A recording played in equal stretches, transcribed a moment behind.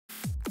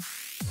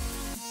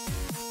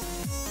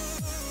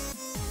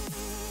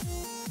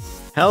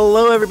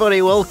Hello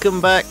everybody,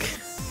 welcome back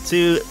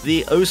to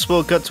the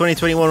O-Sport Cup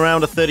 2021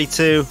 round of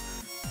 32.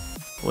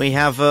 We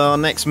have our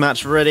next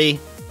match ready,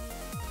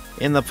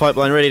 in the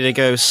pipeline, ready to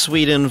go.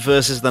 Sweden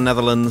versus the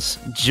Netherlands.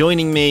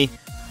 Joining me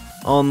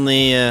on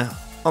the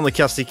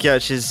casting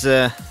couch is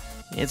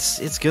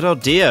it's good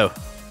old Dio.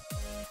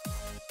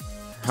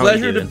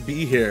 Pleasure to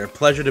be here,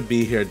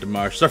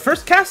 Demarsh. It's our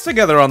first cast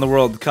together on the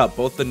World Cup.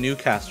 Both the new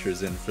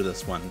casters in for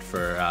this one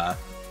for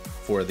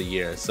the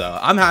year, so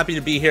I'm happy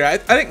to be here. I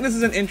think this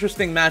is an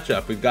interesting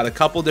matchup. We've got a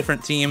couple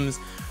different teams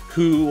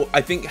who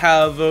I think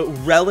have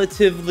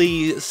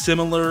relatively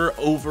similar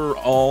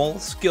overall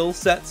skill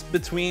sets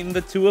between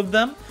the two of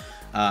them.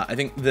 I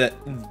think that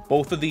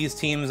both of these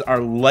teams are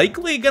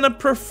likely going to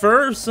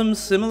prefer some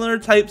similar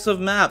types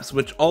of maps,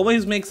 which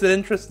always makes it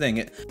interesting.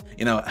 It,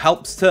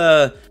 helps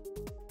to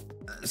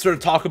sort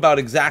of talk about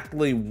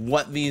exactly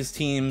what these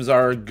teams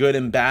are good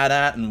and bad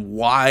at and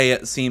why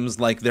it seems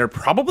like they're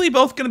probably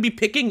both going to be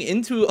picking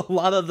into a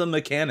lot of the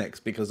mechanics,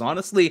 because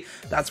honestly,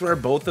 that's where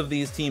both of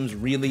these teams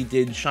really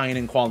did shine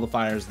in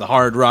qualifiers. The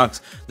hard rocks,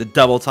 the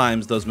double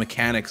times, those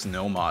mechanics,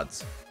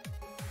 NoMods.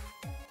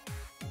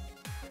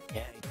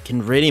 Yeah, it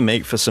can really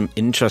make for some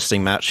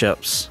interesting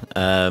matchups.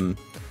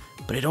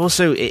 But it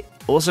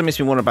also makes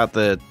me wonder about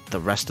the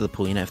rest of the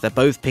pool. If they're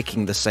both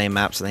picking the same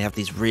maps and they have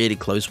these really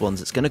close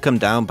ones, it's going to come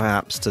down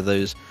perhaps to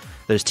those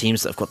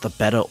teams that have got the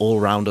better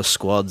all-rounder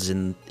squads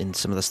in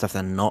some of the stuff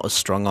they're not as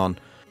strong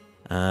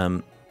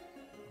on.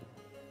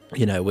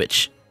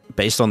 Which,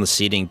 based on the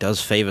seeding,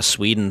 does favor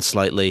Sweden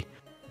slightly.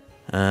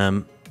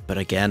 But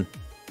again,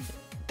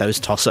 those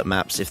toss-up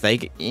maps, if they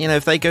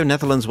go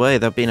Netherlands' way,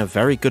 they'll be in a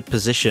very good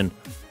position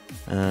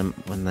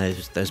when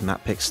those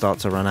map picks start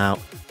to run out.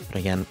 But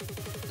again,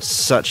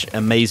 such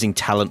amazing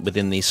talent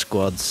within these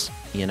squads.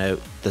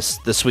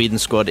 The Sweden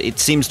squad, it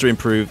seems to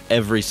improve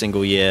every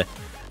single year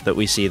that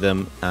we see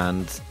them,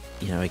 and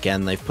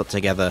again, they've put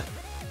together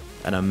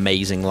an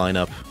amazing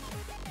lineup.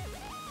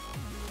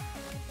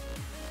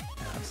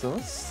 Yeah, so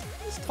let's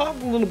talk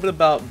a little bit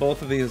about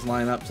both of these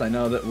lineups. I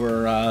know that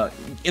we're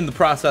in the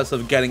process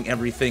of getting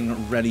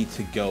everything ready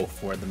to go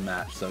for the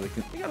match, so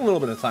we got a little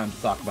bit of time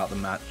to talk about the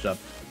matchup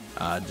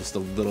just a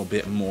little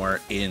bit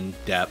more in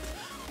depth.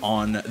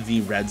 On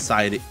the red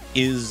side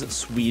is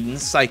Sweden,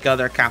 Scylla,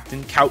 their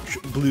captain, Couch,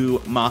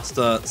 Blue,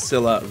 Masta,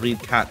 Scylla,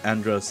 Reedkatt,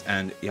 Andros,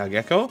 and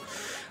Jageko.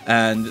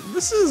 And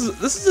this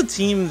is a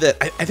team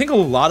that I think a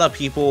lot of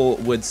people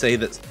would say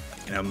that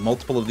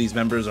multiple of these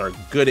members are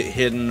good at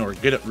hidden or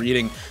good at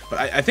reading, but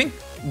I think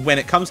when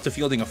it comes to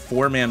fielding a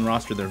four-man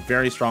roster, they're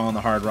very strong on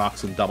the hard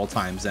rocks and double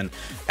times, and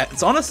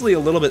it's honestly a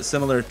little bit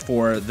similar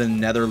for the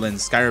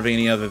Netherlands.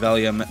 Skyrovania,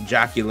 Viveliam,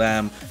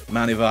 Viveliam,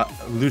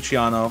 Manievat,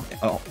 Luciano,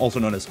 also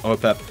known as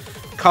oepep,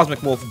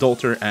 CosmicWolf,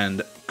 Dolter,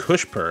 and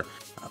Kushper.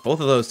 Both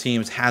of those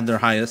teams had their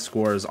highest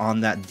scores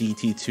on that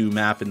DT2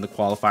 map in the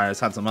qualifiers,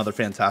 had some other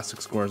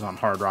fantastic scores on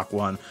Hard Rock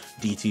 1,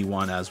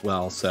 DT1 as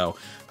well. So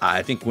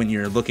I think when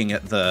you're looking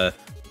at the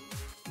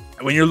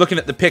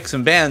picks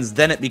and bans,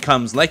 then it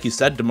becomes, like you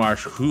said,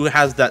 Demarsh, who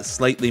has that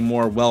slightly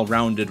more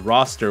well-rounded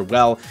roster?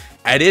 Well,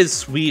 it is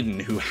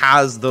Sweden, who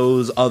has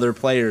those other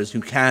players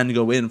who can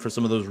go in for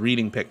some of those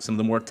reading picks, some of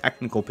the more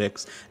technical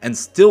picks, and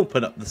still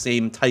put up the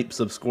same types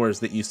of scores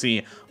that you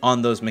see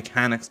on those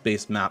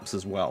mechanics-based maps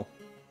as well.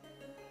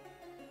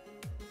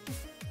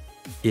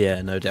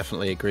 Yeah, no,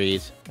 definitely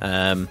agreed.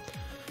 And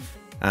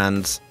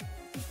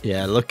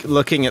yeah,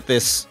 looking at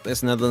this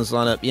Netherlands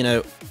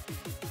lineup,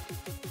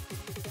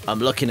 I'm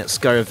looking at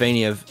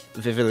Skyrovania,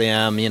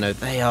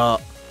 Viveliam.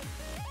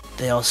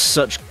 They are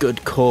such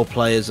good core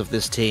players of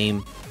this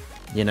team.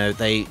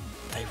 They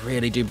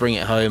really do bring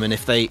it home, and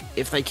if they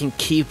can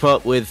keep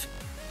up with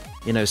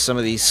some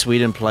of these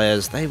Sweden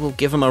players, they will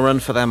give them a run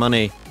for their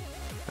money.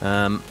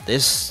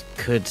 This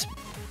could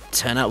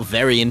turn out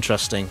very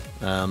interesting.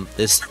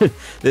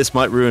 This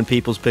might ruin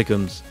people's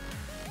pick'ems.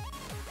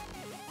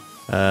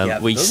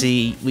 We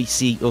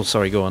see. Oh,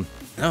 sorry. Go on.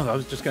 No, I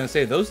was just going to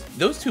say, those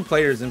two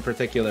players in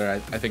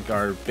particular, I think,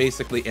 are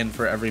basically in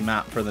for every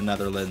map for the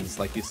Netherlands.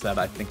 Like you said,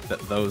 I think that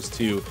those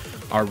two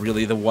are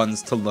really the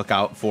ones to look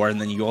out for. And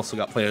then you also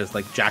got players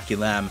like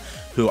Viveliam,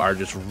 who are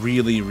just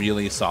really,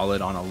 really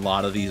solid on a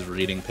lot of these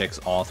reading picks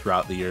all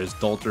throughout the years.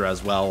 Dolter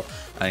as well,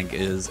 I think,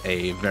 is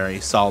a very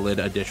solid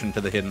addition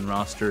to the hidden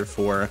roster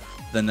for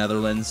the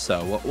Netherlands.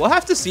 So we'll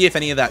have to see if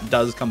any of that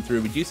does come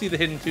through. We do see the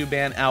hidden 2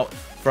 ban out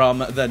from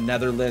the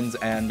Netherlands,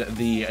 and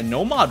the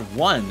NoMod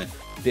 1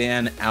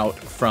 ban out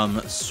from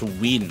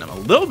Sweden. I'm a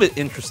little bit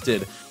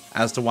interested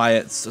as to why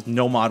it's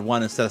NoMod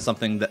 1 instead of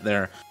something that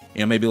they're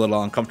maybe a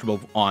little uncomfortable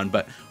on.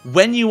 But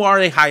when you are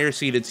a higher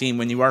seeded team,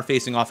 when you are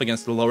facing off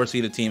against a lower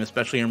seeded team,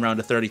 especially in round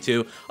of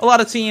 32, a lot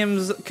of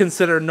teams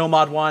consider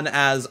NoMod 1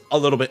 as a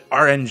little bit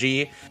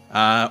RNG,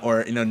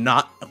 or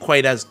not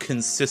quite as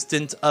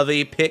consistent of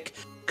a pick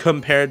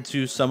compared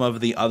to some of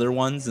the other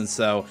ones. And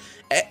so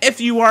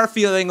if you are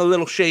feeling a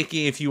little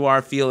shaky, if you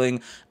are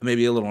feeling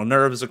maybe a little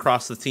nerves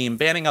across the team,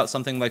 banning out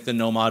something like the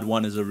NoMod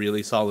one is a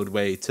really solid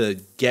way to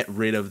get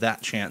rid of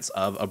that chance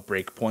of a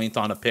break point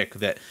on a pick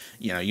that,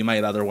 you know, you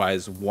might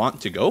otherwise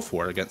want to go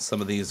for against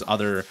some of these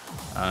other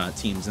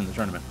teams in the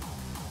tournament.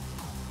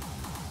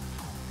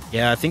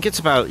 Yeah, I think it's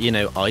about, you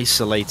know,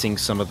 isolating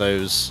some of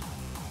those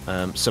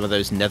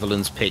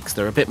Netherlands picks.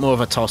 They're a bit more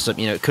of a toss-up.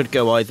 You know, it could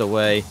go either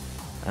way.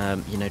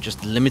 You know,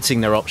 just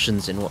limiting their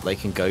options in what they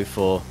can go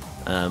for,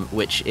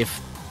 which if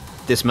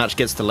this match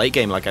gets to late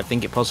game, like I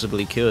think it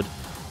possibly could,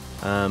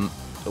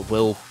 it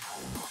will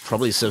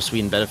probably serve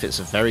Sweden benefits.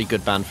 A very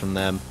good ban from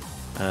them.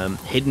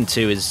 Hidden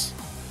 2 is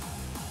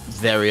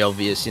very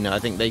obvious. You know, I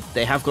think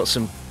they have got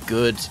some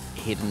good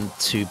Hidden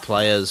 2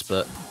 players,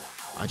 but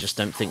I just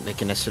don't think they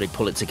can necessarily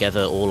pull it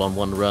together all on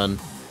one run.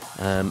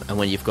 And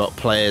when you've got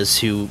players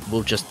who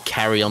will just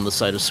carry on the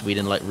side of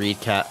Sweden, like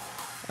Reedkatt,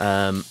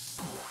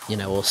 you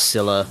know, or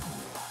Scylla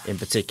in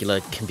particular,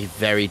 can be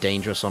very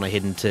dangerous on a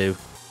Hidden 2.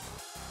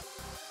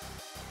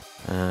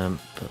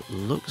 But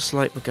looks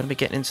like we're going to be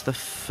getting into the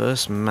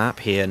first map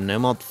here.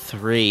 NoMod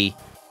 3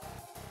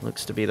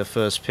 looks to be the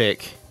first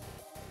pick.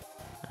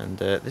 And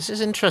this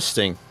is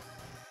interesting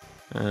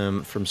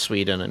from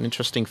Sweden. An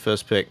interesting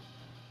first pick.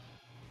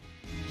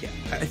 Yeah,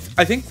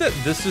 I think that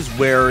this is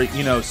where,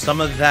 you know,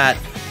 some of that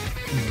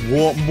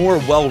more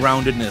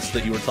well-roundedness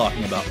that you were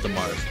talking about,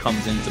 Tomori,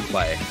 comes into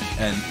play,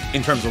 and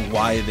in terms of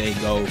why they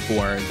go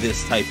for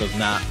this type of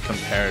map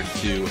compared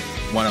to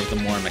one of the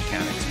more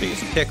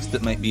mechanics-based picks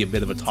that might be a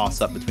bit of a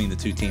toss-up between the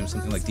two teams,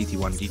 something like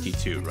DT1,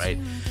 DT2, right?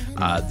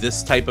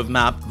 This type of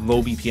map,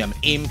 low BPM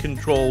aim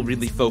control,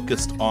 really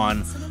focused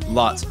on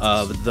lots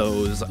of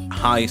those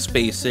high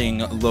spacing,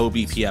 low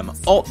BPM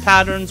alt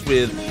patterns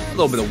with a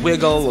little bit of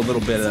wiggle, a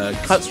little bit of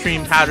cut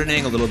stream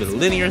patterning, a little bit of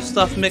linear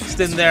stuff mixed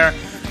in there.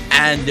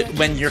 And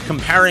when you're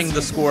comparing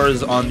the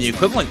scores on the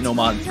equivalent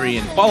NoMod 3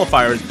 and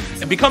qualifiers,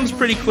 it becomes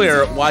pretty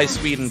clear why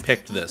Sweden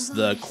picked this.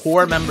 The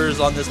core members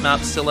on this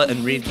map, Scylla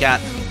and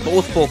Reedkatt,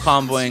 both full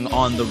comboing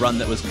on the run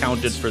that was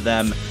counted for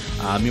them.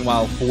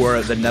 Meanwhile,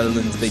 for the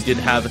Netherlands, they did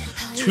have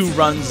 2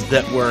 runs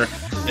that were,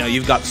 you know,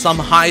 you've got some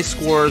high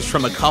scores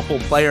from a couple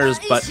players,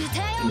 but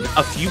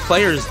a few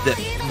players that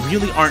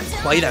really aren't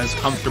quite as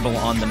comfortable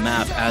on the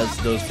map as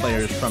those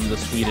players from the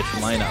Swedish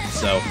lineup.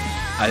 So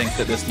I think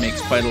that this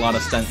makes quite a lot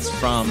of sense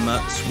from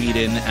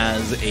Sweden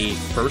as a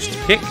first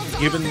pick,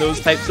 given those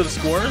types of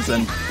scores,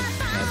 and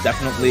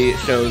definitely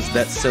shows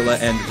that Scylla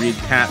and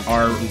Reedkatt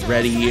are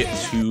ready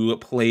to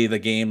play the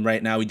game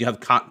right now. We do have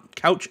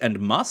Couch and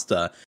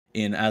Masta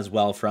in as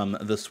well from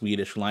the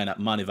Swedish lineup.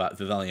 Manievat,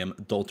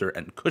 Viveliam, Dolter,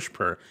 and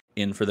Kushper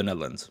in for the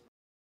Netherlands.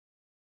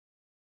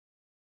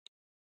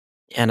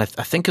 And I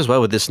think as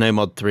well with this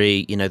NoMod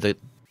 3, you know,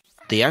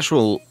 the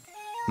actual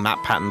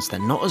map patterns, they're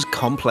not as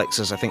complex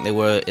as I think they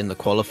were in the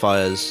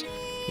qualifiers.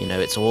 You know,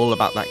 it's all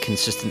about that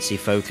consistency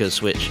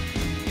focus, which,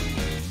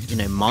 you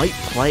know, might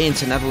play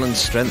into Netherlands'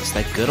 strengths.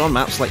 They're good on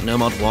maps like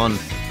NoMod 1,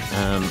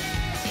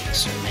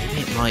 so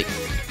maybe it might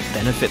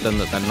benefit them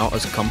that they're not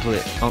as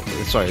complex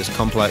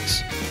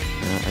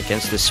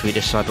against this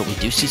Swedish side. But we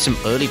do see some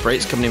early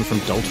breaks coming in from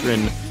Dolter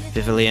and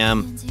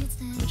Viveliam,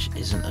 which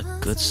isn't a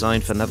good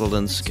sign for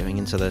Netherlands going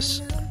into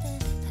this.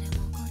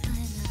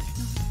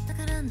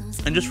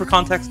 And just for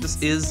context, this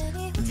is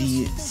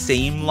the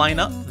same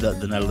lineup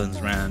that the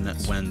Netherlands ran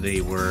when they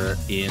were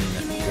in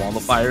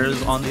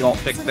qualifiers on the alt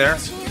pick there.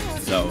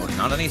 So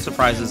not any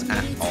surprises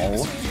at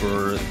all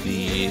for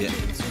the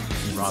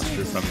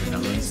roster from the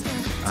Netherlands.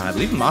 I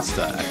believe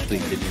Masta actually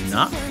did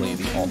not play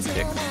the alt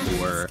pick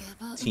for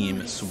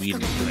Team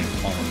Sweden during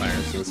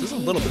qualifiers, so this is a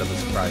little bit of a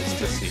surprise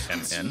to see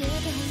him in.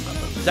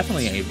 But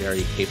definitely a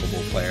very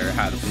capable player,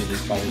 had really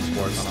solid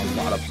scores on a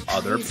lot of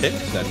other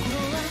picks, and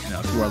you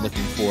know, if you are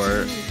looking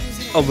for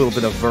a little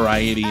bit of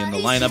variety in the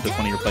lineup, if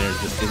one of your players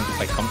just isn't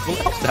quite comfortable,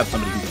 it helps to have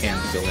somebody who can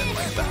fill in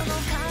like that.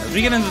 As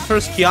we get into the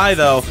first PI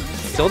though,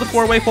 still the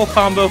 4-way full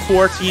combo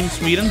for Team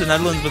Sweden, the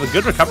Netherlands with a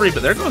good recovery,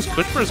 but there goes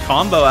Kushper's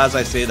combo as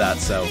I say that,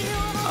 so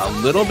a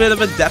little bit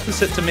of a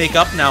deficit to make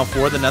up now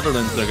for the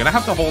Netherlands. They're going to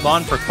have to hold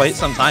on for quite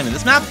some time, and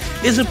this map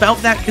is about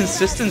that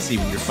consistency.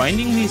 When you're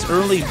finding these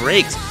early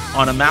breaks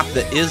on a map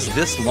that is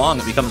this long,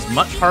 it becomes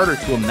much harder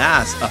to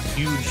amass a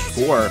huge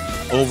score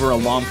over a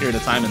long period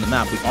of time in the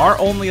map. We are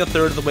only a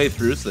third of the way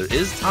through, so there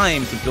is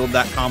time to build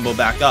that combo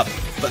back up,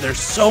 but there's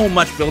so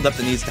much buildup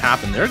that needs to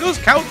happen. There goes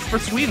Couch for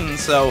Sweden,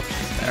 so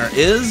there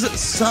is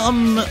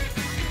some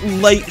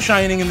light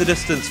shining in the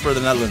distance for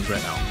the Netherlands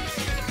right now.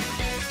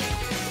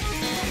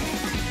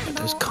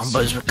 Those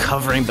combos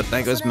recovering, but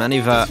there goes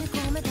Manievat.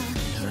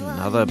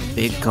 Another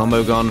big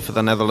combo gone for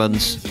the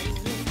Netherlands.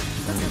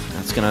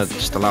 That's going to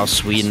just allow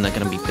Sweden, they're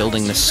going to be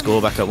building this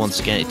score back up once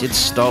again. It did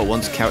start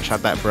once Couch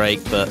had that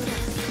break, but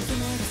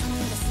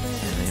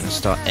they're going to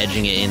start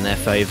edging it in their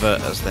favor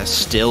as they're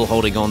still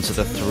holding on to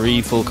the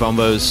 3 full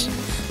combos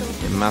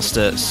in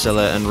Masta,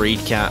 Scylla, and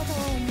Reedkatt.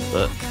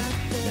 But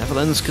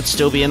Netherlands could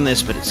still be in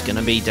this, but it's going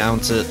to be down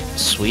to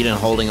Sweden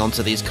holding on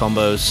to these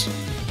combos.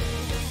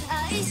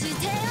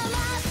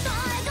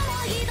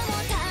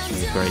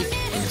 Break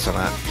into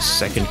that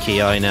second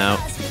key eye now.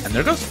 And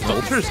there goes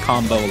Dolter's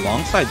combo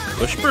alongside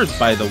Kushper's,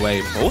 by the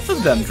way. Both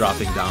of them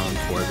dropping down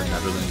for the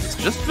Netherlands.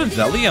 Just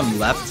Viveliam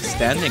left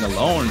standing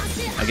alone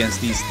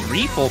against these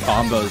 3 full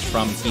combos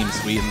from Team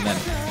Sweden.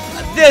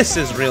 And this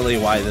is really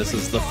why this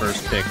is the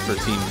first pick for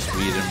Team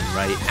Sweden,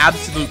 right?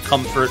 Absolute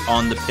comfort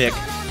on the pick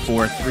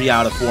for 3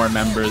 out of 4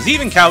 members.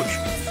 Even Couch,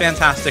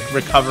 fantastic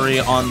recovery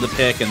on the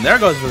pick. And there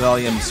goes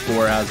Viveliam's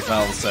score as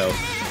well. So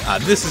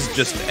this is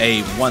just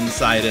a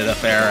one-sided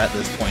affair at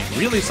this point.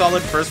 Really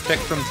solid first pick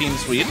from Team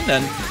Sweden,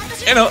 and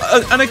you know,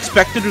 an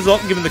unexpected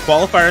result given the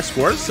qualifier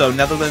scores. So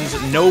Netherlands,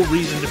 no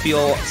reason to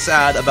feel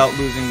sad about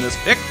losing this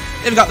pick.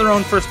 They've got their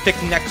own first pick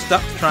next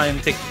up to try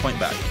and take the point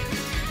back.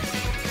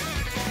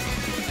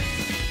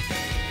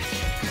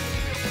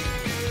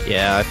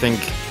 Yeah, I think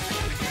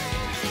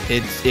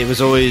it was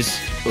always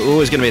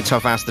going to be a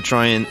tough ask to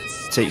try and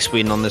take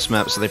Sweden on this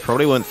map, so they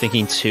probably weren't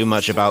thinking too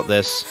much about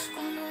this.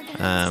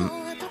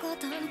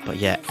 But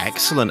yeah,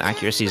 excellent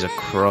accuracies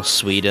across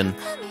Sweden.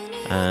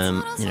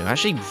 You know,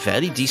 actually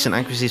very decent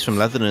accuracies from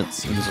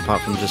Netherlands,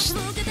 apart from just,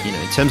 you know,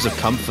 in terms of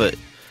comfort,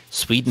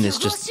 Sweden is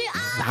just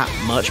that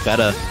much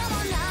better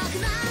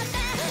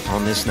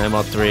on this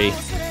NoMod 3.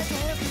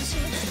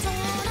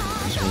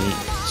 As we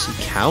see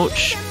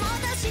Couch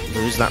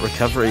lose that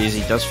recovery as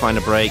he does find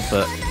a break,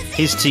 but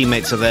his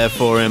teammates are there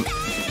for him,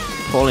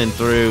 pulling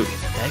through.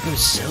 There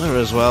goes Scylla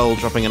as well,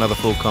 dropping another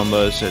full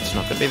combo, so it's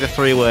not going to be the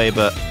 3-way,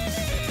 but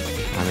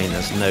I mean,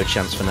 there's no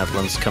chance for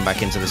Netherlands to come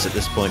back into this at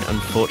this point,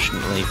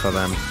 unfortunately for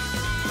them.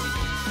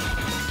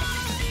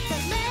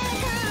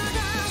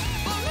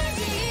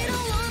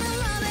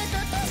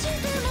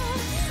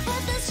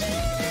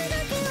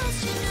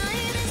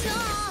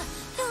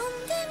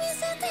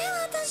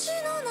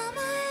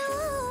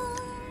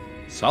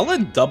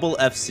 Solid double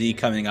FC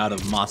coming out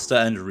of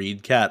Masta and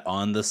Reedkatt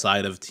on the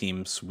side of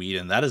Team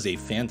Sweden. That is a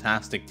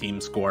fantastic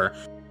team score,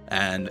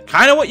 and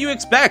kind of what you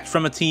expect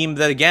from a team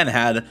that, again,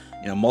 had,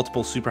 you know,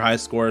 multiple super high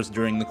scores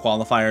during the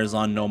qualifiers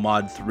on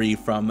NoMod 3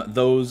 from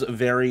those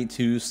very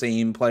 2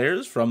 same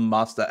players, from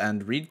Masta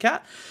and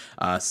Reedkatt.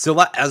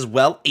 Scylla as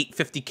well,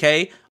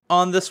 850k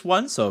on this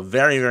one, so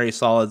very, very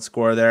solid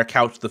score there.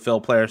 Couch, the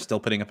Phil player, still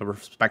putting up a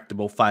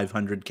respectable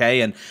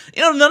 500k, and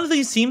you know, none of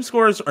these team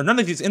scores, or none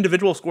of these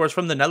individual scores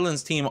from the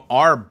Netherlands team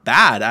are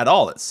bad at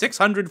all. It's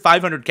 600,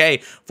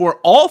 500k for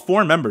all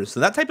 4 members, so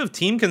that type of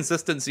team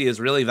consistency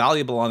is really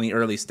valuable on the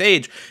early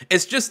stage.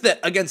 It's just that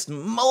against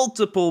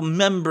multiple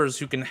members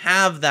who can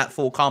have that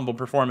full combo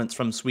performance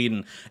from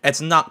Sweden, it's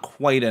not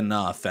quite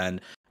enough, and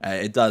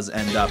it does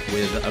end up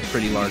with a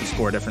pretty large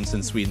score difference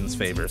in Sweden's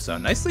favor. So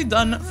nicely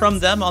done from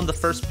them on the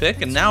first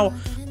pick. And now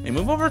we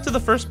move over to the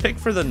first pick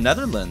for the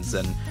Netherlands.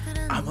 And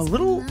I'm a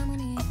little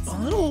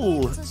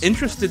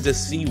interested to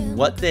see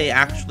what they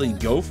actually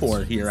go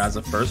for here as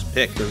a first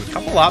pick. There's a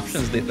couple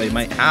options that they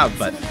might have,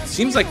 but it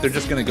seems like they're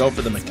just going to go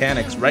for the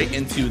mechanics right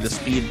into the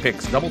speed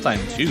picks. Double time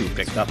 2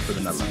 picked up for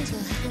the Netherlands.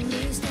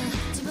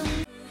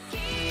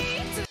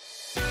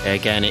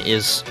 Again, it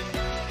is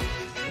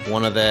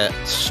one of their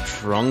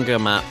stronger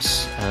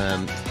maps.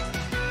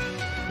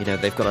 You know,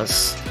 they've got a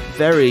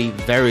very,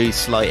 very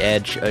slight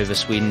edge over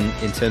Sweden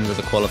in terms of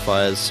the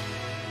qualifiers.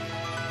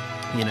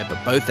 You know,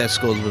 but both their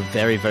scores were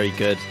very, very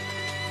good.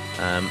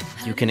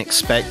 You can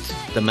expect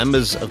the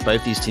members of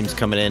both these teams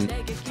coming in,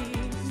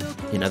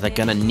 you know, they're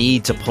going to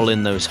need to pull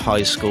in those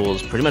high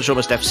scores, pretty much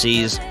almost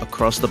FCs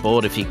across the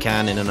board if you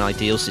can in an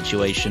ideal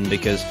situation,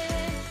 because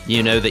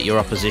you know that your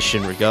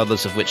opposition,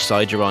 regardless of which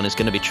side you're on, is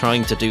going to be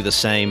trying to do the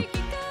same.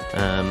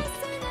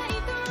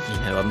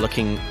 You know, I'm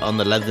looking on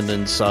the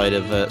Netherlands side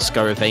of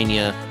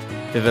Skyrovania,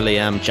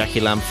 Viveliam,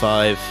 Jageko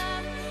 5,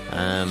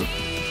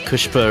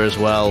 Kushper as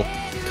well,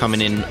 coming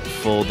in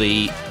for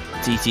the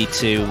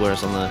DT2,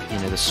 whereas on the,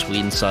 you know, the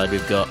Sweden side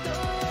we've got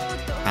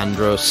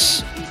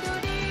Andros,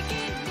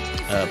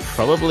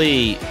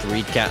 probably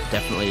Reedkatt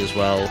definitely as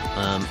well.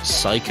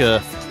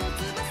 Scylla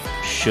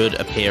should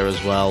appear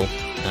as well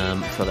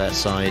for their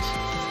side.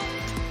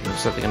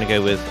 Looks like they're going to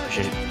go with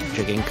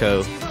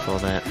Jageko for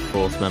their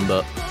 4th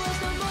member.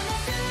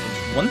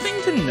 One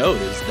thing to note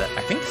is that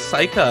I think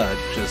Scylla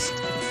just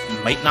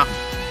might not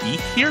be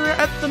here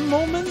at the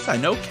moment. I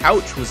know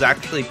Couch was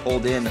actually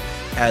pulled in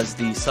as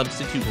the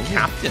substitute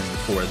captain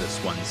for this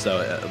one, so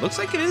it looks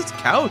like it is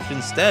Couch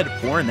instead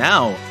for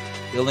now,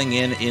 filling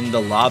in the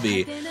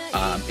lobby.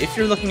 If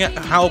you're looking at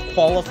how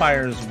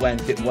qualifiers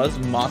went, it was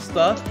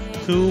Masta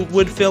who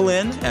would fill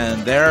in,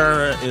 and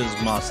there is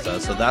Masta,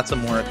 so that's a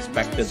more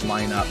expected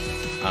lineup.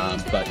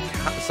 But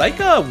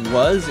Scylla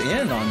was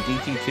in on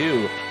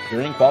DT2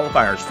 during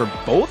qualifiers for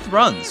both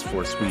runs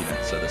for Sweden,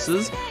 so this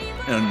is,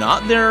 you know,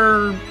 not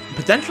their,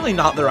 potentially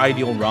not their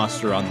ideal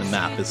roster on the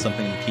map, is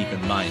something to keep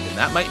in mind, and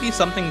that might be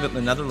something that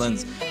the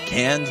Netherlands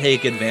can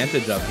take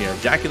advantage of here.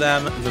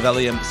 Jageko,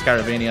 Viveliam,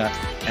 Skyrovania,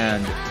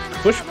 and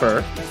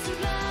Kushper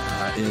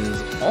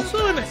is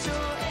also an...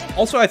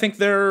 Also, I think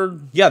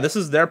this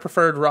is their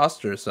preferred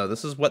roster, so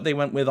this is what they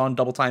went with on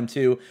Double Time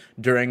 2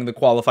 during the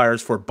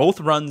qualifiers for both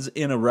runs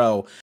in a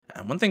row.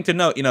 And one thing to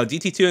note, you know,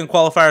 DT2 and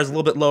Qualifier is a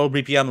little bit lower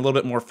BPM, a little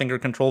bit more finger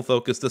control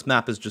focused. This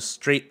map is just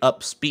straight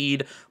up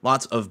speed,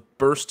 lots of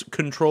burst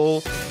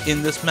control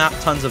in this map,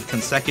 tons of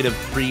consecutive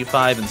 3,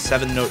 5, and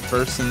 7-note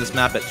bursts in this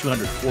map at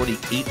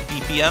 248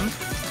 BPM.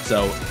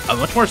 So a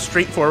much more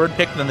straightforward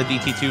pick than the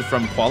DT2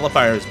 from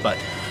Qualifiers, but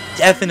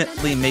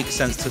definitely makes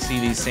sense to see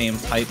these same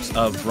types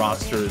of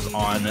rosters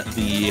on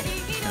the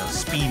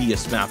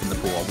speediest map in the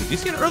pool. We do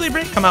see an early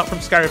break come out from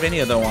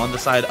Skyrovania, though, on the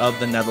side of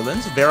the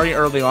Netherlands. Very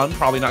early on,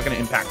 probably not going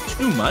to impact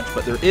too much,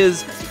 but there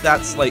is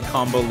that slight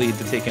combo lead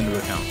to take into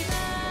account.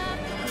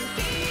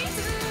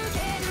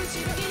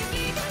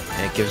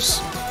 Yeah, it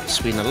gives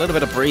Sweden a little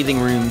bit of breathing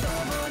room.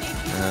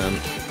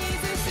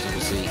 Because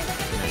obviously,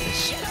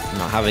 this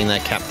not having their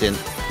captain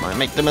might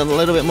make them a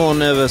little bit more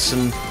nervous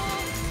and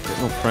a bit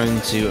more prone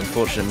to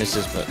unfortunate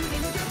misses, but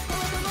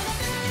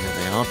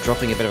they are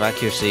dropping a bit of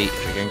accuracy.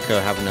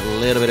 Jageko having a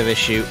little bit of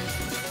issue.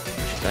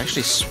 Should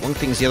actually swung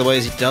things the other way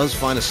as he does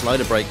find a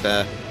slider break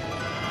there.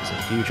 It's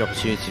a huge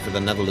opportunity for the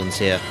Netherlands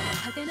here.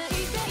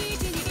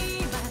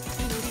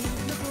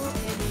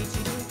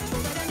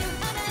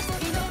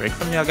 Break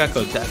from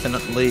Jageko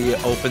definitely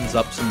opens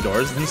up some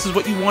doors, and this is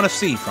what you want to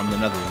see from the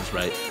Netherlands,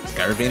 right?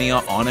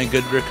 Skyrovania on a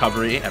good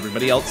recovery,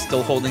 everybody else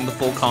still holding the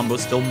full combo,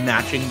 still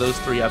matching those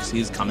 3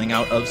 FCs coming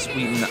out of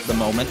Sweden at the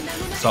moment.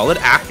 Solid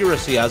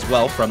accuracy as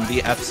well from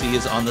the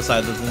FCs on the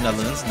side of the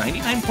Netherlands,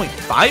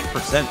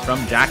 99.5%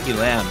 from Jackie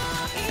Lamb.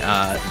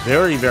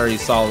 Very, very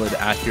solid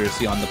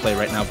accuracy on the play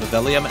right now.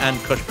 Viveliam and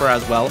Kushper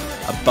as well,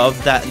 above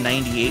that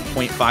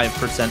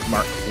 98.5%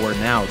 mark for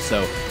now,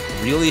 so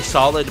really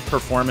solid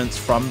performance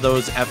from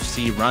those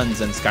FC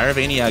runs, and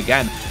Skyrovania,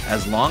 again,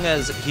 as long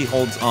as he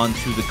holds on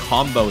to the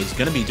combo, is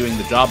going to be doing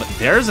the job.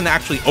 There's an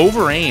actually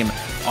over-aim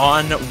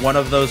on one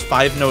of those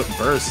 5-note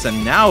bursts,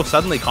 and now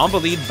suddenly combo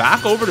lead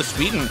back over to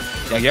Sweden.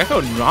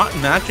 Jageko not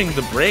matching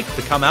the break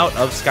to come out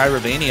of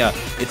Skyrovania.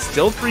 It's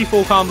still 3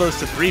 full combos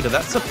to 3, but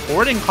that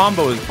supporting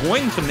combo is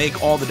going to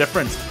make all the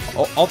difference,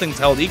 all things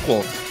held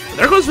equal.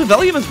 There goes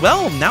Viveliam as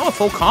well, now a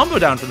full combo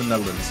down to the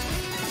Netherlands.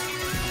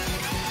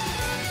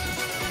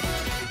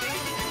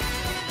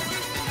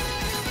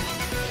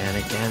 And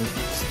again,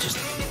 it's just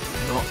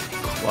not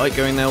quite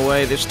going their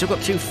way. They've still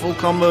got 2 full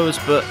combos,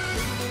 but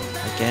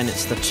again,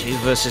 it's the 2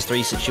 versus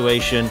 3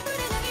 situation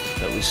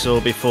that we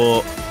saw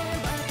before.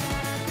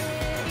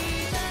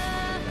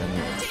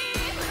 And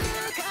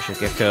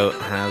Jageko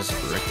has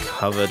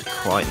recovered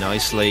quite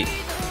nicely.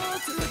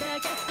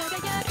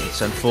 And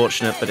it's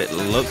unfortunate, but it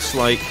looks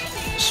like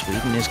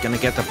Sweden is going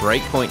to get the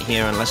break point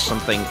here unless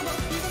something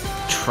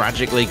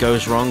tragically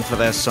goes wrong for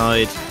their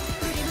side.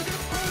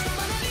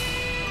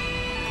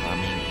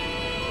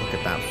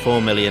 4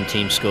 million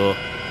team score.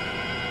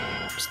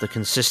 It's the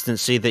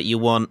consistency that you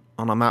want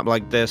on a map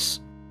like this.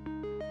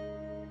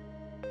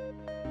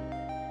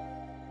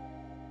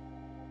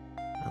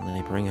 And then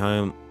they bring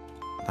home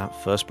that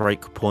first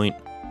break point.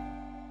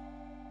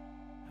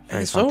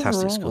 Very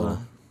fantastic score.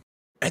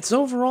 It's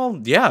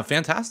overall, yeah,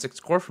 fantastic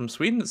score from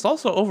Sweden. It's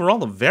also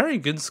overall a very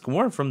good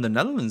score from the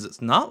Netherlands.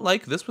 It's not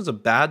like this was a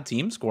bad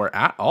team score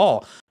at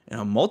all. You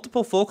know,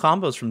 multiple full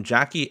combos from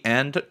Jackie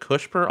and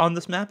Kushper on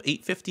this map.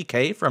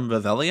 850k from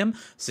Viveliam,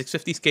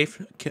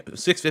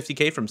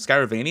 650k from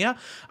Skyrovania.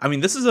 I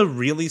mean, this is a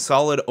really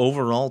solid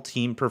overall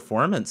team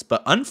performance.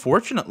 But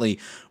unfortunately,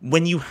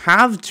 when you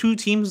have 2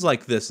 teams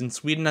like this in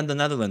Sweden and the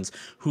Netherlands,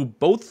 who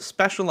both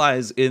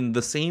specialize in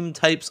the same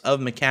types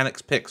of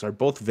mechanics picks, are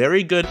both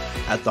very good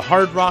at the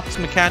hard rocks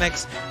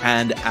mechanics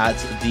and at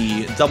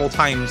the double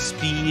time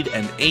speed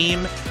and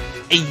aim,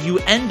 you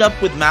end up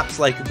with maps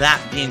like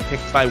that being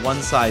picked by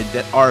one side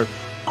that are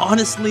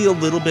honestly a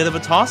little bit of a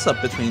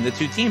toss-up between the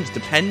 2 teams,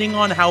 depending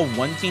on how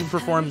one team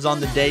performs on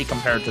the day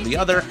compared to the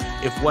other.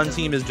 If one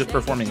team is just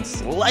performing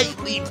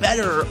slightly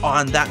better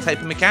on that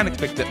type of mechanics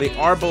pick that they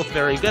are both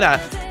very good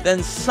at,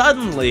 then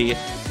suddenly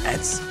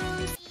it's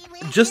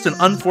just an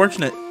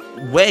unfortunate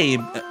way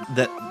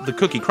that the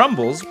cookie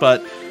crumbles,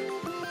 but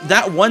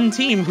that one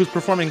team who's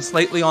performing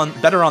slightly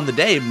better on the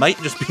day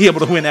might just be able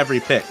to win every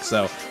pick.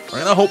 So we're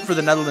going to hope for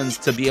the Netherlands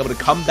to be able to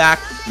come back,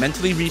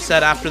 mentally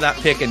reset after that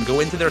pick, and go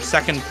into their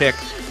second pick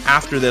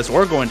after this,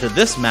 or go into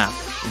this map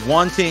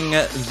wanting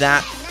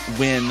that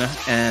win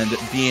and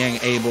being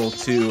able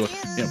to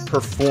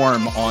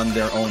perform on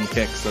their own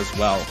picks as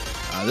well.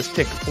 This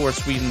pick for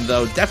Sweden,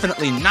 though,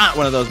 definitely not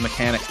one of those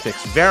mechanics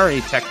picks. Very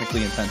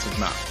technically intensive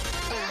map.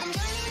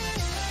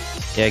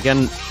 Yeah,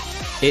 again,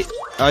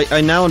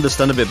 I now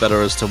understand a bit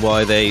better as to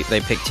why they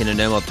picked in a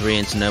NoMod 3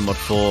 into NoMod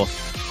 4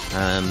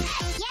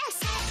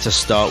 to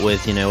start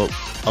with.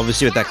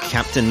 Obviously with that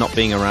captain not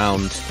being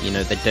around,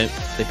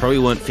 they probably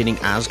weren't feeling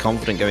as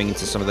confident going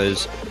into some of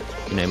those,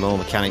 more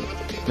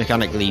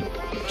mechanically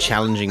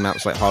challenging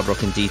maps like Hard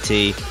Rock and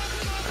DT.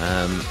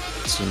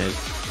 So,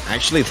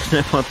 actually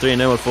the NoMod 3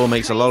 and NoMod 4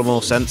 makes a lot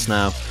more sense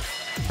now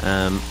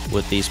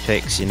with these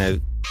picks.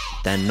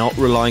 They're not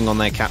relying on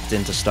their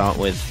captain to start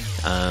with.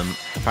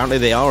 Apparently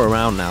they are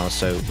around now,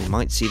 so we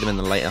might see them in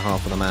the later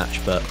half of the match,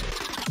 but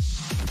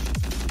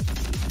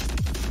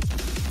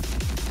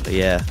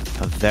yeah,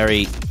 a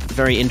very,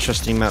 very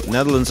interesting map.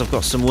 Netherlands have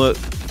got some work.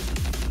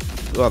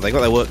 Well, they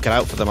got their work cut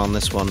out for them on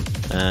this one.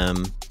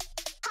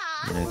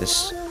 You know,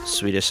 this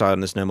Swedish side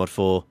on this NoMod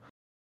 4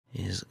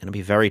 is going to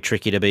be very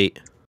tricky to beat.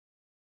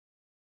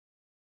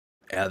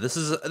 Yeah, this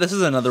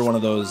is another one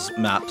of those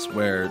maps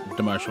where,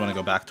 Demarsh, you want to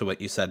go back to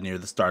what you said near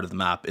the start of the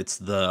map. It's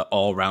the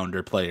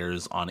all-rounder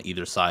players on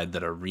either side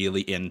that are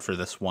really in for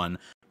this one,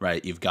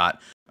 right? You've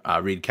got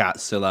Reedkatt,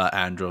 Scylla,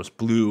 Andros,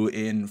 Blue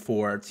in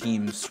for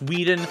Team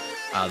Sweden.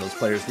 Those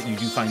players that you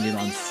do find in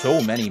on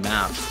so many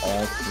maps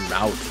all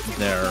throughout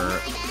their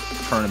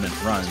tournament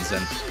runs.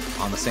 And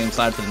on the same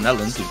side for the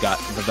Netherlands, you've got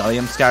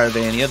Viveliam,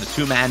 Skyrovania, the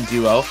two-man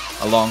duo,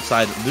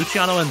 alongside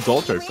Luciano and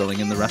Dolter filling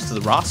in the rest of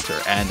the roster.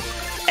 And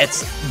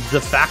it's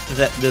the fact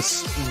that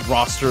this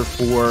roster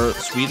for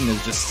Sweden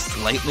is just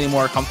slightly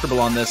more comfortable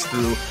on this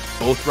through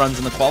both runs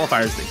in the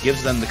qualifiers that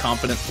gives them the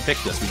confidence to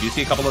pick this. We do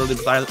see a couple of early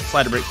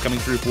slider breaks coming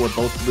through for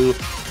both Blue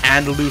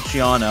and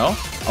Luciano.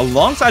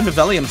 Alongside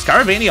Viveliam,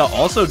 Skyrovania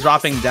also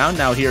dropping down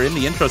now here in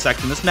the intro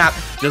section. This map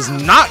does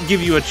not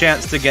give you a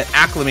chance to get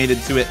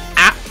acclimated to it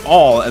at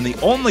all, and the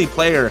only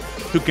player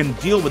who can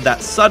deal with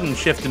that sudden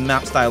shift in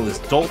map style is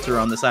Dolter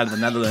on the side of the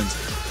Netherlands.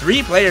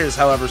 3 players,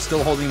 however,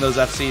 still holding those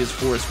FCs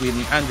for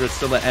Sweden. Andros,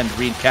 Scylla, and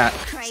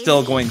Reedkatt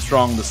still going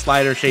strong. The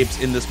slider shapes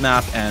in this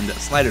map and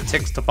slider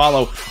ticks to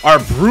follow are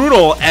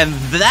brutal, and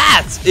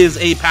that is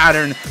a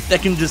pattern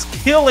that can just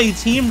kill a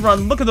team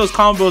run. Look at those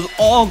combos,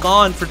 all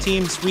gone for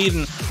Team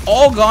Sweden,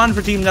 all gone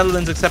for Team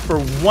Netherlands, except for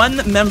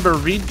one member,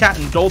 Reedkatt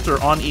and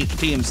Dolter, on each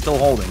team still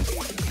holding.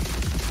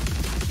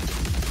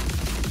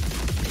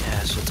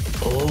 Yeah, so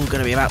it's all going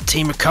to be about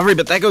team recovery,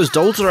 but there goes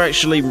Dolter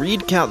actually.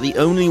 Reedkatt, the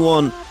only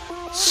one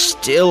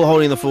still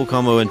holding the full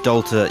combo, and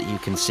Dolter, you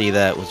can see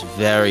there, was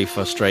very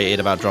frustrated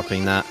about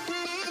dropping that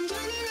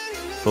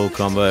full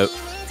combo.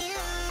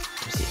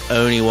 He's the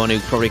only one who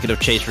probably could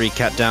have chased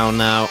Reedkatt down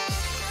now.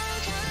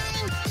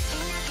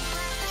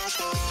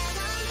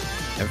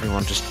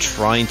 Everyone just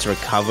trying to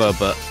recover,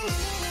 but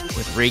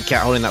with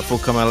Reedkatt holding that full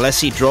combo, unless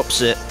he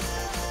drops it,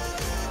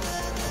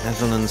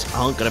 Netherlands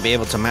aren't going to be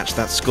able to match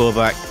that score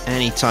back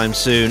anytime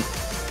soon.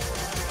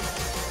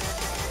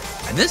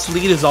 And this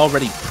lead is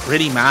already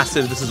pretty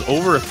massive. This is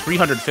over a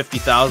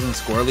 350,000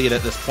 score lead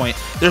at this point.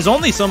 There's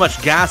only so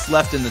much gas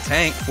left in the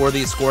tank for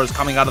these scores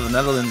coming out of the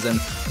Netherlands, and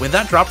with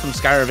that drop from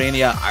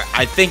Skyrovania,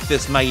 I think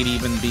this might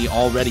even be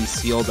already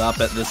sealed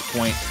up at this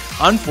point.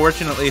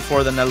 Unfortunately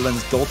for the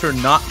Netherlands, Dolter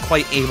not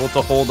quite able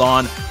to hold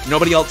on.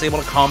 Nobody else able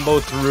to combo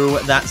through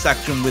that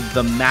section with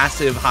the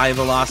massive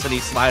high-velocity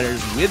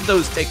sliders with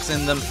those ticks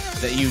in them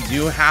that you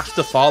do have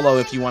to follow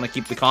if you want to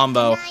keep the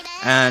combo.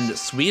 And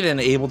Sweden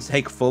able to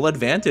take full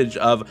advantage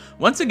of,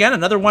 once again,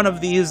 another one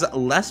of these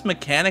less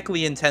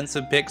mechanically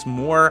intensive picks,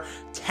 more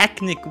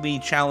technically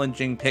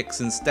challenging picks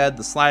instead.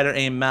 The slider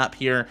aim map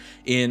here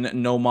in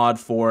NoMod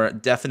 4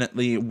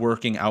 definitely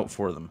working out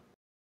for them.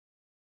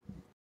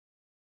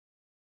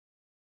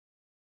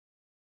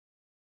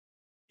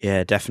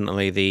 Yeah,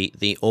 definitely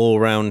the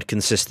all-round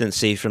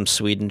consistency from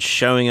Sweden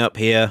showing up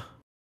here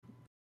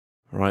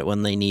right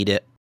when they need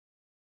it.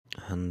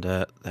 And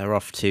they're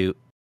off to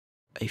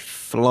a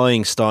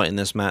flying start in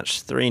this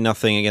match.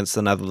 3-0 against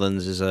the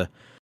Netherlands is a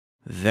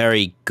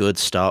very good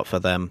start for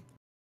them.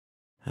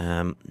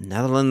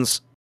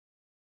 Netherlands,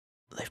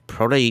 they're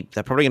probably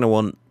going to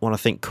want to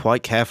think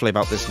quite carefully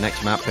about this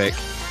next map pick.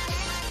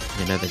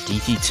 You know, the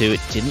DT2,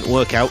 it didn't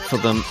work out for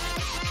them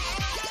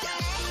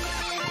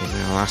in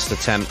their last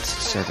attempt,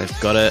 so they've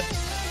got to...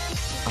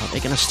 Are they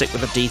going to stick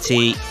with the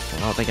DT,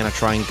 or are they going to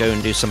try and go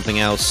and do something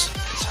else?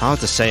 It's hard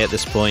to say at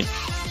this point.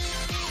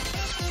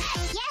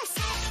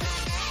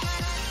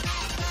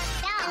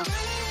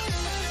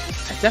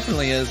 It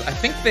definitely is. I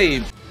think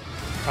they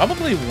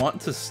probably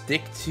want to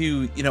stick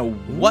to, you know,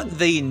 what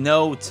they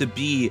know to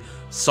be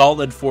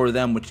solid for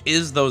them, which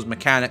is those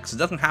mechanics. It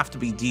doesn't have to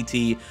be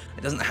DT,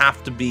 it doesn't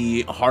have to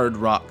be hard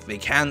rock. They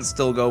can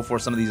still go for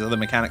some of these other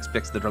mechanics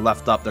picks that are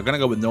left up. They're going to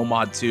go with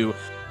NoMod 2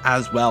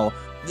 as well.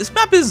 This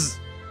map is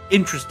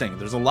interesting.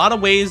 There's a lot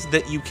of ways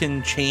that you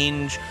can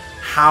change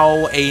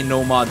how a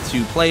NoMod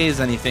 2 plays,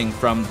 anything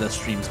from the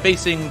stream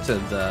spacing to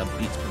the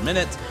beats per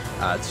minute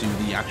to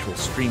the actual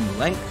stream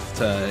length,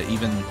 to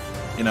even,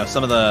 you know,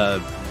 some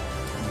NoMod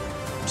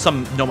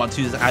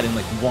 2s adding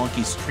like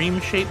wonky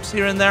stream shapes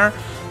here and there.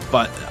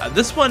 But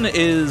this one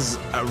is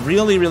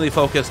really, really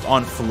focused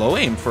on flow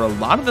aim for a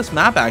lot of this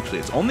map, actually.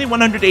 It's only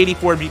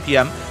 184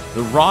 BPM.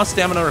 The raw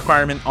stamina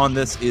requirement on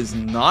this is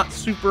not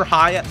super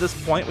high at this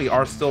point. We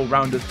are still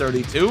rounded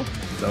 32,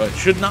 so it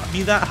should not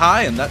be that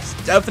high, and that's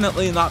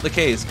definitely not the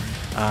case.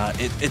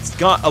 It's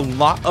got a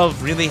lot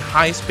of really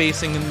high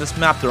spacing in this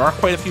map. There are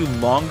quite a few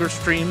longer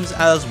streams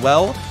as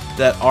well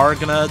that are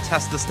going to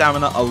test the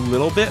stamina a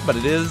little bit, but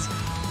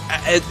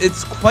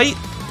it's quite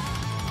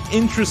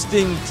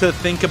interesting to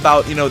think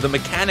about. You know, the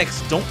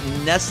mechanics don't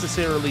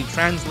necessarily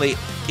translate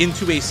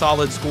into a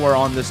solid score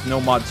on this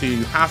NoMod 2.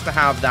 You have to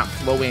have that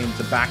flow aim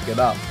to back it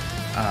up.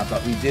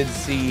 But we did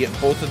see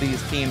both of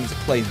these teams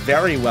play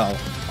very well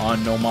on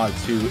NoMod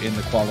 2 in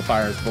the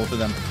qualifiers. Both of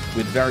them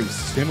with very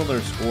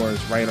similar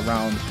scores, right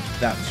around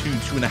that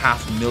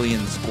 2.5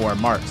 million score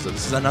mark. So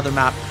this is another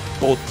map.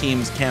 Both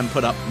teams can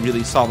put up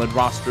really solid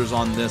rosters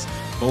on this.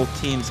 Both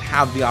teams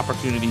have the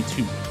opportunity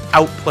to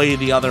outplay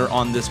the other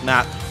on this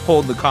map,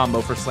 hold the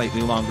combo for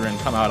slightly longer, and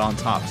come out on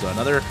top. So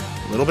another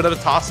little bit of a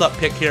toss-up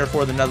pick here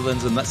for the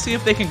Netherlands, and let's see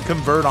if they can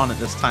convert on it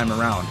this time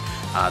around.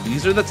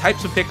 These are the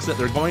types of picks that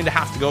they're going to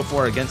have to go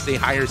for against a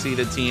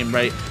higher-seeded team,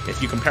 right?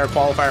 If you compare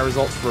qualifier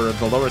results for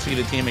the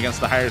lower-seeded team against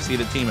the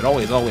higher-seeded team, it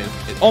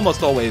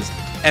almost always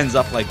ends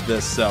up like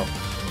this. So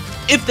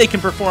if they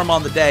can perform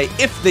on the day,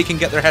 if they can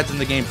get their heads in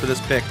the game for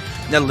this pick,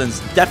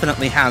 Netherlands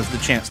definitely has the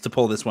chance to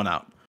pull this one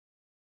out.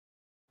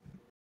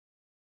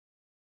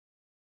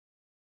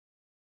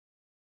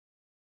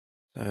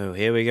 So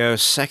here we go,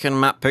 second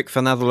map pick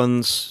for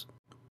Netherlands.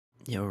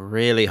 You're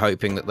really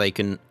hoping that they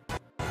can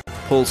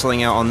pull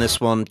something out on this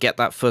one, get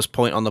that first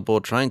point on the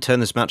board, try and turn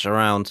this match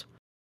around.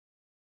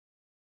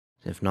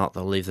 If not,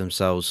 they'll leave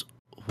themselves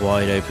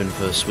wide open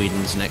for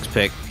Sweden's next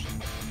pick.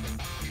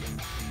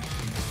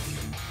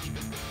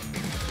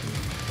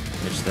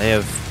 Which they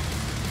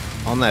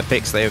have, on their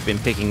picks, they have been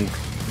picking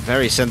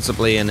very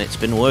sensibly, and it's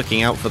been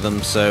working out for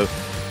them, so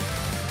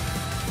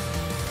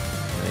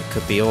it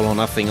could be all or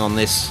nothing on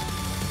this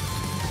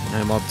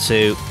NoMod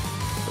 2.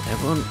 But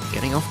everyone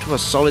getting off to a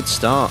solid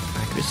start.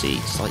 Accuracy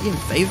slightly in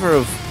favour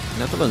of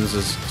Netherlands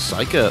as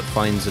scylla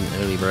finds an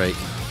early break.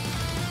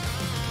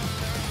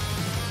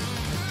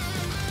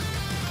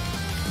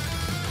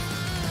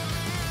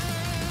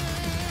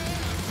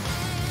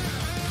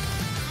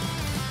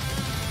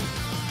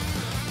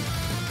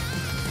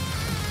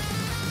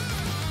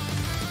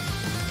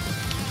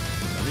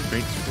 Early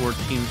breaks for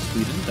Team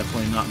Sweden,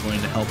 definitely not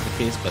going to help the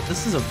case, but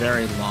this is a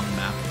very long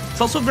map. It's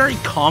also very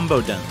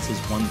combo dense is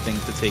one thing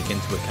to take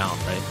into account,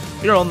 right?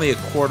 You're only a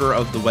quarter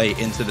of the way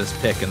into this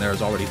pick, and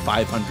there's already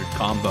 500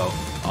 combo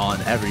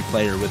on every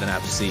player with an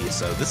FC.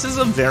 So this is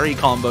a very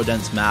combo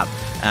dense map,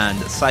 and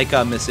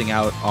scylla missing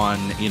out on,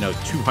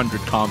 200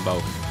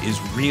 combo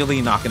is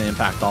really not going to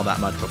impact all that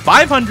much. But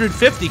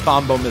 550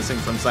 combo missing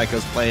from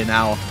scylla's play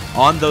now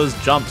on those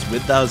jumps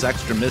with those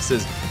extra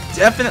misses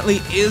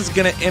definitely is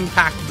going to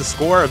impact the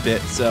score a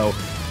bit. So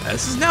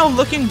this is now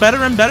looking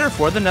better and better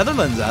for the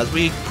Netherlands as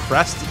we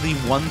crest the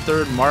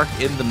 1/3 mark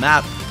in the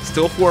map.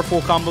 Still 4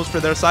 full combos for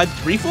their side,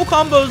 3 full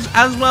combos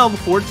as well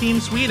for Team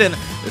Sweden.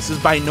 This is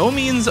by no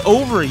means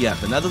over yet.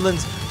 The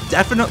Netherlands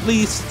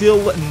definitely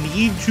still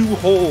need to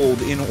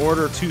hold in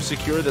order to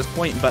secure this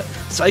point, but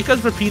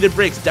scylla's repeated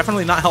breaks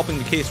definitely not helping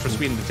the case for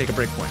Sweden to take a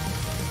break point.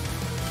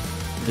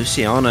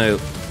 Luciano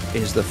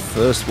is the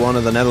first one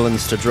of the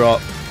Netherlands to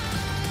drop.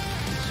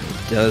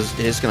 It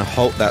is going to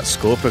halt that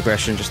score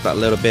progression just that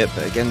little bit,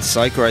 but again,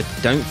 scylla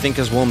I don't think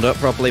has warmed up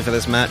properly for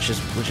this match,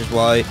 which is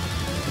why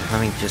they're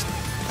having just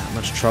that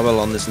much trouble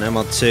on this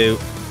NoMod 2.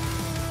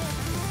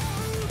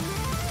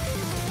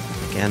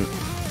 Again,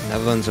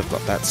 Netherlands have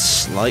got that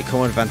slight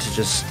core advantage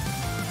as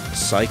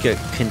scylla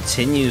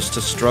continues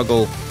to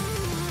struggle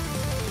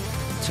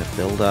to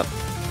build up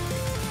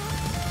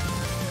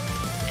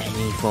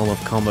any form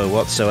of combo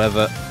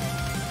whatsoever.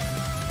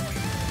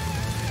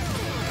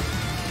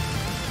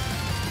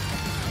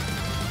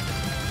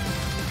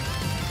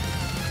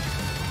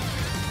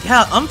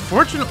 Yeah,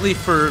 unfortunately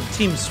for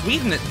Team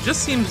Sweden, it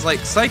just seems like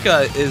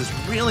scylla is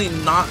really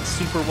not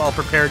super well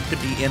prepared to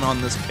be in on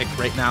this pick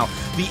right now.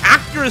 The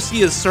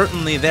accuracy is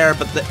certainly there,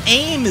 but the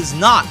aim is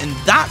not, and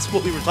that's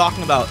what we were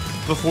talking about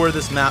before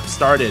this map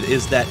started,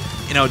 is that,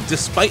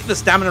 despite the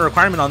stamina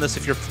requirement on this,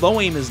 if your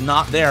flow aim is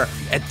not there,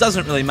 it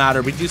doesn't really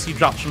matter. We do see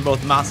drops from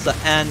both Masta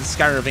and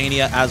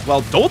Skyrovania as well.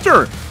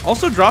 Dolter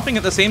also dropping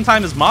at the same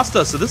time as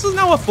Masta, so this is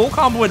now a full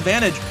combo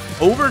advantage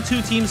over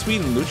to Team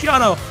Sweden.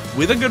 Luciano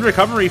with a good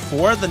recovery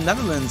for the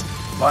Netherlands,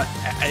 but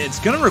it's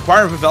going to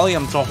require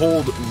Viveliam to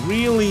hold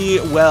really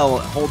well,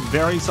 hold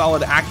very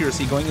solid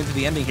accuracy going into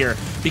the ending here,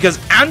 because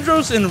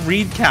Andros and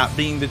Reedkatt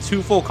being the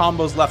 2 full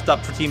combos left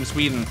up for Team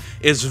Sweden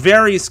is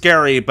very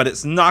scary, but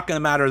it's not going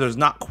to matter. There's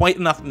not quite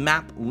enough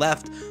map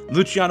left.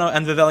 Luciano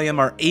and Viveliam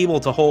are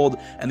able to hold,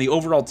 and the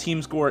overall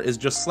team score is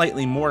just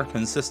slightly more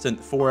consistent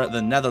for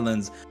the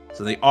Netherlands,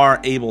 so they are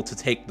able to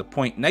take the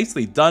point.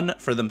 Nicely done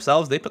for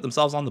themselves. They put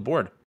themselves on the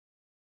board.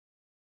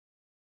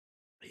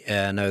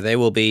 Yeah, no, they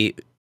will be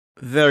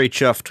very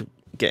chuffed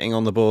getting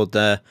on the board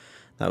there.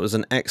 That was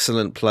an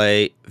excellent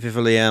play.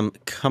 Viveliam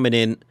coming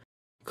in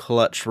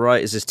clutch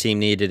right as his team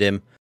needed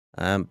him.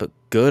 But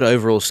good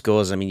overall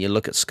scores. I mean, you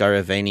look at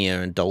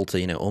Skyrovania and Dolter,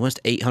 almost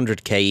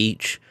 800k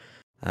each.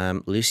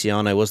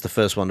 Luciano was the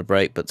first one to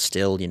break, but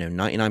still,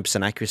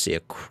 99% accuracy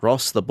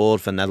across the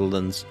board for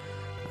Netherlands.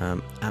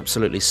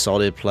 Absolutely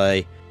solid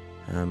play.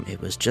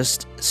 It was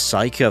just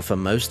scylla for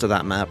most of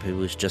that map who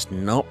was just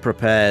not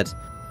prepared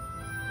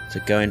to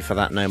go in for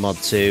that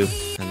NoMod 2,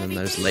 and then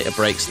those later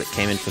breaks that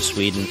came in for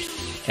Sweden,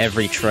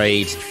 every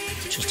trade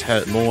just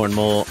hurt more and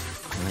more,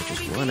 and they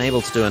just weren't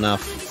able to do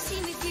enough.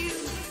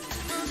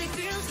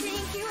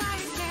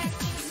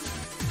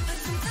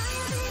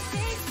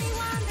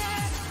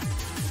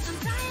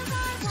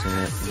 So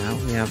now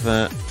we have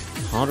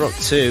Hard Rock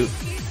 2.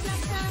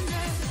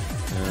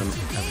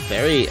 A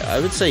very, I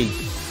would say,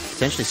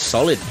 potentially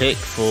solid pick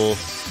for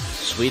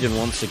Sweden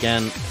once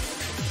again.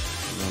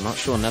 I'm not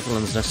sure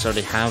Netherlands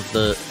necessarily have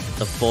the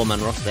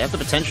 4-man roster. They have the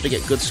potential to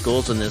get good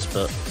scores on this,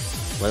 but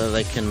whether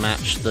they can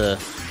match the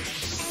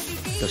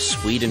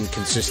Sweden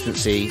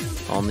consistency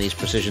on these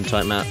precision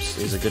type maps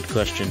is a good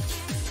question.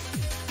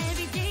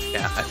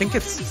 Yeah, I think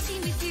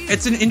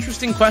it's an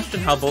interesting question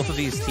how both of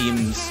these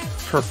teams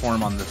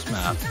perform on this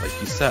map. Like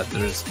you said,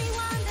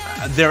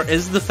 there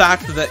is the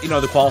fact that, you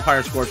know, the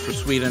qualifier scores for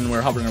Sweden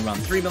were hovering around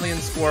 3 million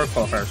score,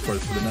 qualifier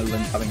scores for the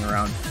Netherlands hovering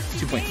around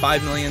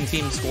 2.5 million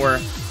team score.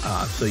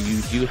 So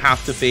you do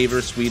have to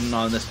favor Sweden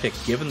on this pick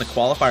given the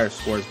qualifier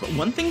scores. But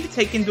one thing to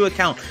take into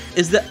account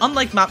is that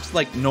unlike maps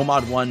like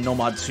NoMod 1,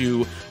 NoMod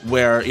 2,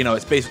 where, you know,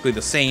 it's basically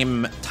the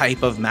same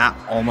type of map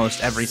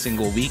almost every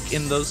single week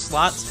in those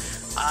slots,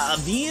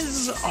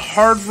 these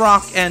Hard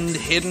Rock and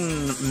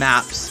Hidden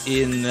maps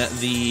in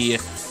the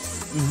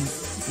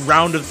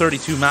round of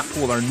 32 map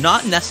pool are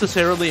not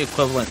necessarily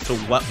equivalent to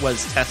what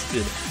was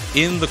tested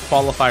in the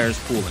qualifiers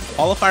pool. In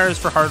qualifiers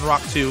for Hard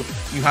Rock 2,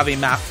 you have a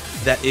map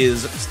that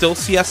is still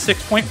CS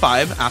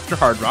 6.5 after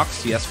Hard Rock,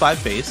 CS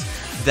 5 base,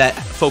 that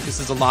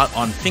focuses a lot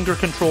on finger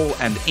control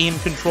and aim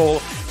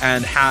control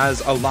and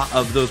has a lot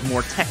of those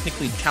more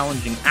technically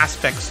challenging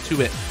aspects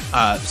to it,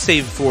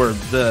 save for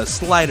the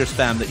slider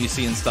spam that you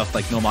see in stuff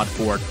like NoMod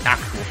 4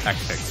 actual tech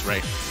picks,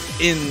 right?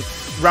 In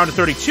round of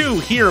 32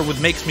 here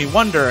with Makes Me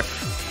Wonder,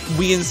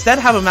 we instead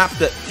have a map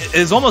that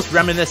is almost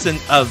reminiscent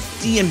of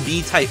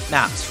DMB type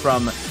maps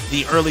from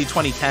the early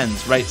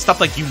 2010s, right? Stuff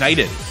like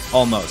United,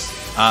 almost.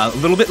 A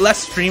little bit less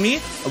streamy,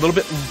 a little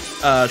bit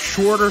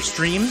shorter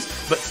streams,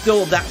 but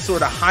still that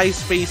sort of high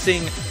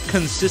spacing,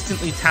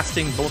 consistently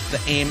testing both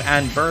the aim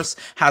and burst.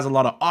 Has a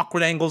lot of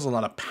awkward angles, a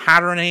lot of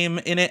pattern aim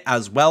in it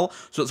as well.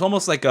 So it's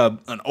almost like an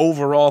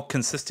overall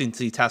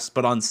consistency test,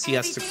 but on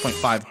CS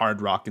 6.5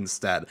 Hard Rock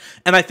instead.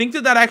 And I think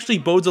that actually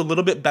bodes a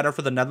little bit better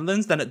for the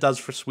Netherlands than it does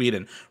for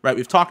Sweden, right?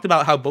 We've talked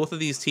about how both of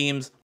these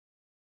teams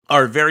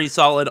are very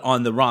solid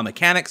on the raw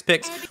mechanics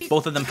picks.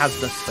 Both of them have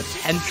the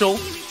potential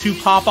to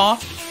pop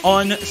off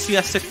on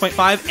CS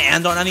 6.5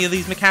 and on any of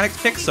these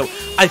mechanics picks. So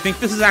I think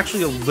this is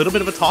actually a little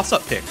bit of a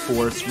toss-up pick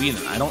for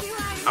Sweden.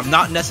 I'm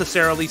not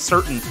necessarily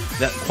certain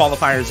that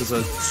qualifiers is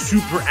a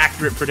super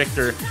accurate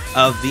predictor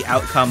of the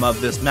outcome of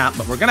this map,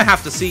 but we're going to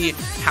have to see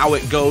how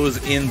it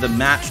goes in the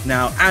match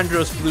now.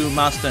 Andros, Blue,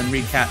 Masta, and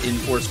Reedkatt in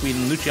for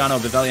Sweden. Luciano,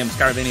 Viveliam,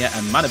 Skyrovania,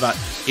 and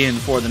Manievat in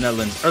for the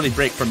Netherlands. Early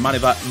break from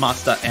Manievat,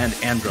 Masta, and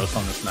Andros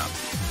on this map.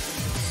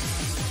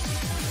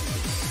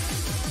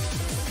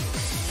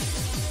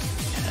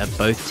 Yeah,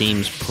 both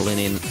teams pulling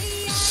in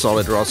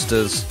solid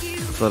rosters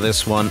for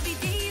this one.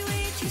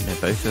 You know,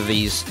 both of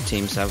these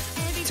teams have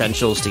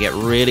potentials to get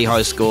really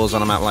high scores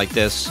on a map like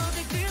this,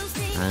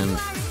 and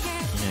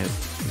you know,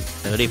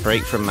 early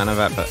break from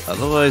Manievat, but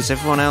otherwise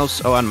everyone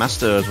else, and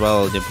Masta as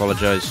well, I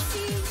apologize,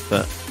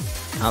 but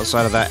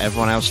outside of that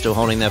everyone else still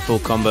holding their full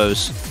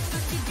combos.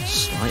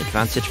 Slight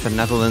advantage for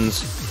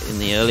Netherlands in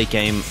the early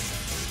game,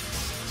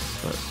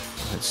 but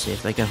let's see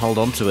if they can hold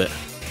on to it.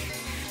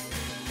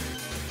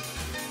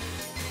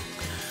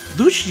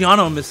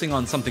 Luciano missing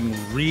on something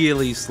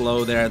really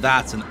slow there.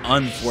 That's an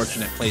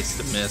unfortunate place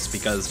to miss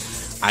because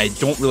I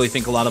don't really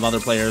think a lot of other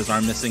players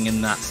are missing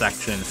in that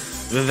section.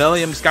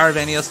 Viveliam,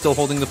 Skyrovania still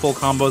holding the full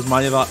combos.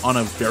 Manievat on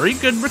a very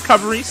good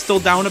recovery, still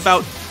down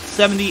about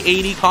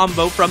 70-80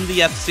 combo from the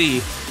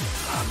FC.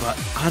 But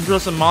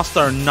Andros and Masta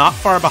are not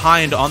far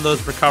behind on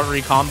those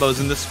recovery combos.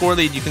 In the score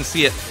lead, you can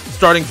see it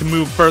starting to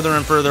move further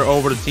and further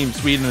over to Team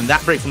Sweden, and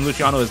that break from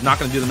Luciano is not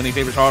going to do them any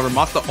favors. However,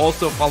 Masta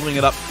also following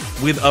it up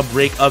with a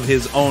break of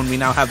his own. We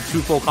now have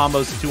 2 full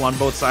combos to 2 on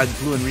both sides,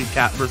 Blue and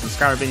Reedkatt versus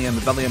Skyrovania and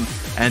Viveliam,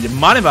 and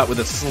Manievat with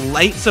a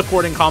slight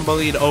supporting combo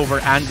lead over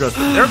Andros.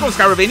 But there goes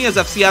Skyrovania's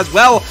FC as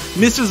well,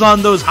 misses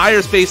on those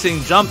higher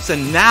spacing jumps,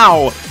 and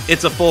now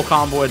it's a full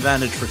combo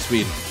advantage for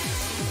Sweden.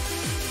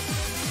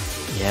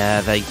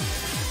 Yeah,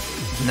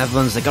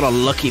 Netherlands, they got a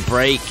lucky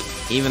break,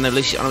 even though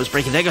Luciano was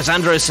breaking. There goes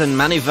Andros and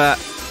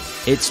Manievat.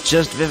 It's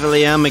just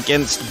Viveliam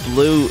against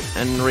Blue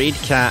and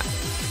Reedkatt,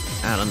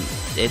 and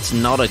it's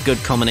not a good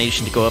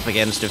combination to go up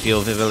against if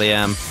you're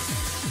Viveliam.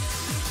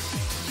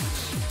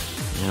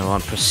 You know, on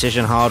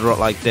precision hard rock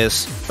like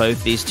this,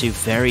 both these two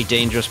very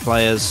dangerous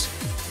players.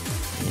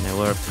 You know,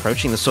 we're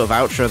approaching the sort of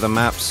outro of the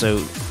map, so, you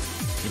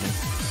know,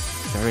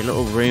 very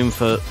little room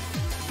for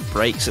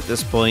breaks at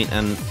this point,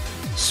 and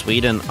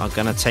Sweden are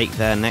going to take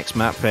their next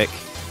map pick.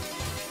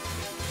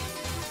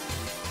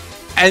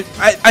 And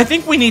I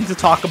think we need to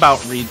talk about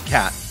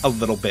Reedkatt a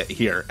little bit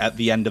here at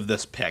the end of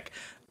this pick.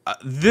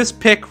 This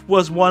pick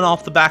was one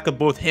off the back of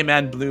both him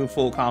and Blue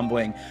full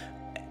comboing.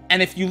 And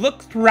if you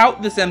look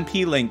throughout this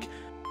MP link,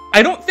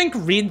 I don't think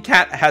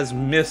Reedkatt has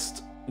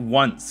missed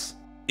once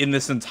in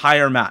this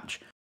entire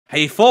match.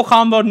 He full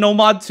comboed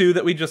NoMod 2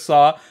 that we just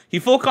saw. He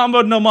full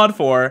comboed NoMod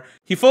 4.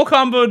 He full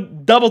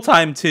comboed Double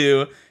Time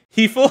 2.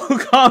 He full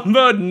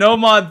comboed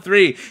NoMod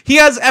 3. He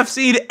has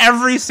FC'd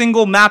every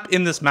single map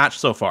in this match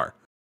so far.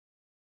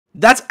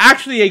 That's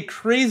actually a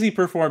crazy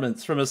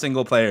performance from a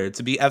single player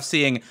to be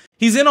FCing.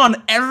 He's in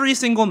on every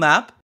single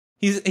map.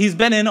 He's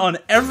been in on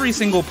every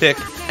single pick,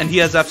 and he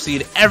has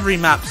FC'd every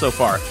map so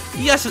far.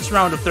 Yes, it's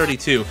round of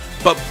 32,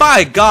 but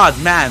by God,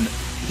 man,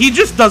 he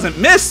just doesn't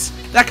miss.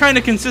 That kind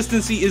of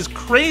consistency is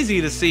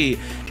crazy to see,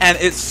 and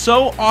it's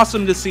so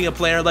awesome to see a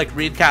player like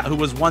Reedkatt, who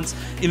was once,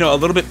 you know, a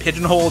little bit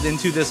pigeonholed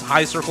into this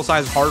high circle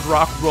size hard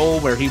rock role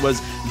where he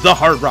was the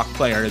hard rock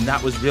player, and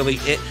that was really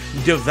it,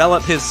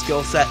 develop his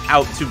skill set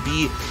out to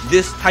be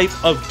this type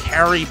of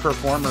carry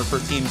performer for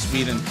Team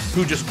Sweden,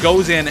 who just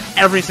goes in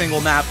every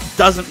single map,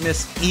 doesn't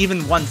miss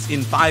even once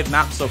in 5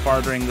 maps so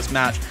far during this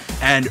match,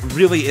 and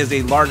really is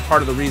a large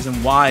part of the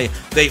reason why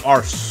they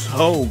are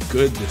so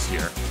good this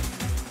year.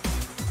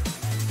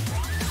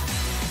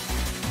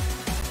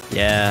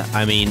 Yeah,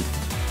 I mean,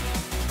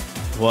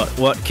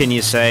 what can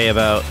you say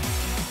about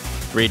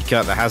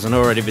Reedkatt that hasn't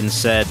already been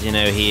said? You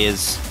know,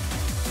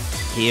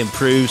 he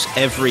improves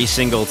every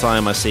single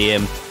time I see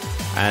him,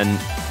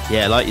 and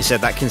yeah, like you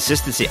said, that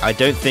consistency I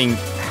don't think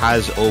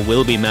has or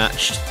will be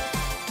matched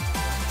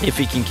if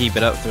he can keep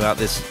it up throughout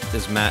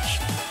this match,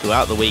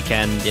 throughout the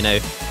weekend. You know,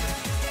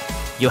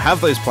 you have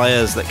those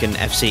players that can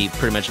FC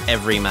pretty much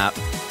every map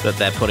that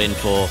they're put in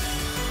for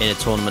in a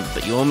tournament,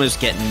 but you almost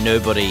get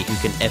nobody who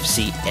can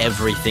FC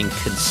everything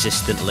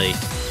consistently,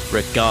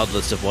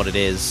 regardless of what it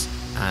is.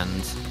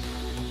 And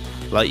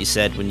like you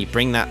said, when you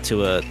bring that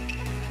to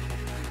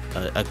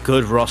a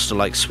good roster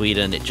like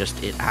Sweden, it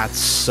adds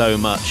so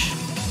much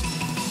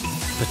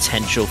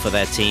potential for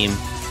their team,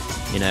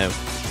 you know,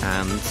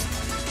 and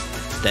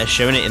they're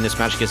showing it in this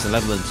match against the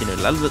Netherlands. You know,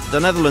 the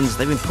Netherlands,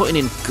 they've been putting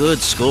in good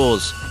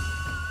scores,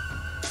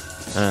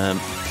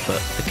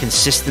 but the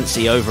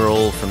consistency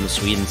overall from the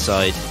Sweden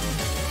side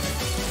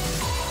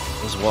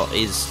is what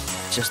is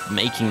just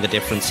making the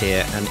difference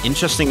here. And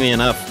interestingly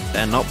enough,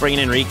 they're not bringing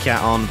in Reedkatt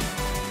on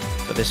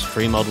for this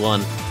free mod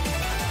 1.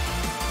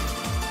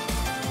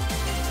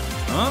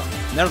 Oh,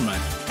 never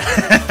mind.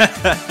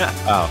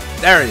 Oh,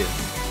 there he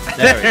is.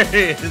 There he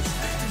is.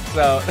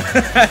 So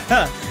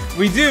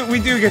we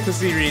do get to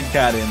see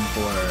Reedkatt in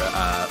for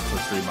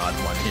free mod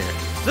 1 here.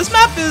 This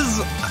map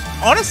is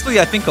honestly,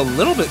 I think, a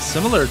little bit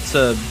similar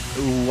to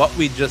what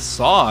we just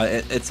saw.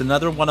 It's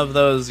another one of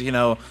those, you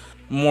know,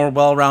 more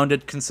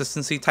well-rounded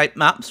consistency type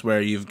maps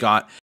where you've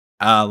got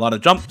a lot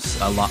of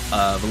jumps, a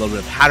little bit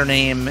of pattern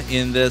aim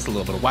in this, a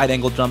little bit of wide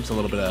angle jumps, a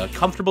little bit of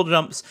comfortable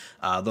jumps,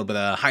 a little bit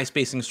of high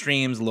spacing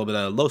streams, a little bit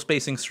of low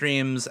spacing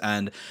streams,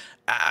 and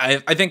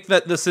I think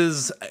that this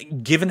is,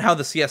 given how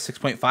the CS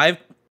 6.5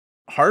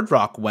 hard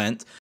rock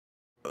went,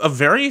 a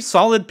very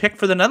solid pick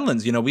for the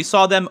Netherlands. You know, we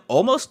saw them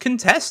almost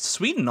contest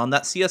Sweden on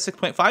that CS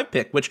 6.5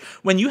 pick, which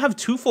when you have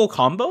 2 full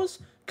combos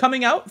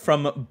coming out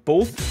from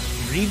both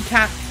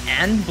Reedkatt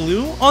and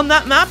Blue on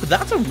that map,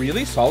 that's a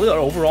really solid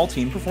overall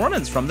team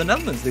performance from the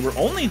Netherlands. They were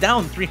only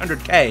down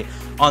 300k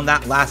on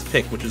that last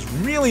pick, which is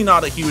really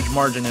not a huge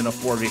margin in a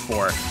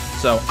 4v4.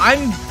 So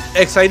I'm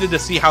excited to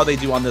see how they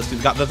do on this.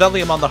 We've got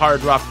Viveliam on the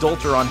hard rock,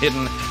 Dolter on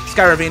hidden,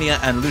 Skyrovania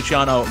and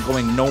Luciano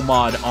going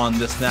NoMod on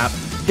this map.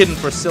 Hidden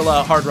for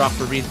Scylla, hard rock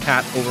for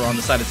Reedkatt over on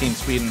the side of Team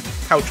Sweden.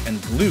 Couch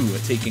and Blue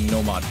taking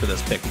NoMod for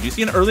this pick. Did you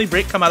see an early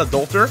break come out of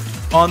Dolter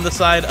on the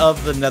side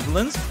of the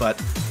Netherlands?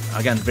 But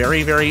again,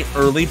 very, very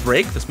early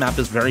break. This map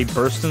is very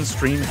burst and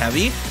stream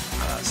heavy,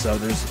 so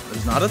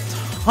there's not a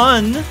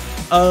ton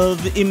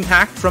of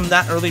impact from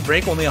that early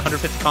break, only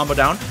 150 combo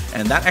down,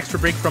 and that extra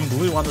break from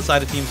Blue on the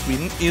side of Team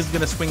Sweden is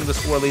going to swing the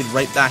score lead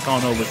right back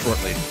on over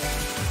shortly.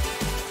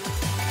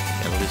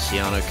 Yeah,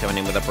 Luciano coming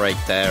in with a break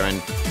there,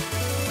 and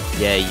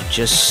yeah, you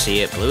just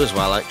see it. Blue as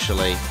well,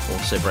 actually,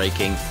 also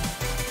breaking.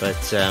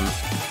 But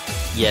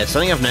yeah,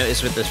 something I've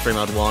noticed with this free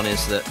mod 1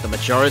 is that the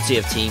majority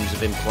of teams have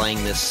been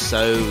playing this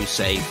so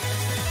safe.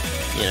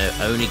 You know,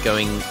 only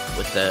going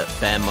with the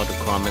bare mod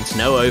requirements,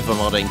 no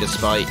overmodding,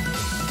 despite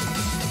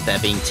there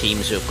being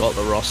teams who have got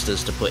the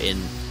rosters to put in,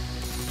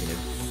 you know,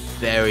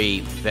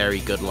 very,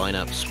 very good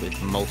lineups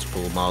with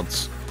multiple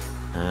mods.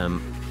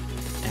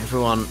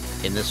 Everyone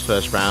in this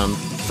first round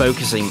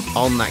focusing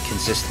on that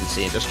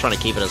consistency and just trying to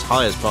keep it as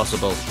high as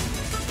possible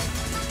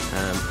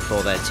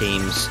for their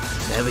teams.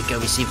 There we go,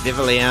 we see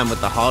Viveliam with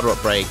the hard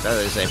rock break. That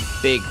is a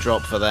big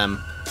drop for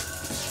them.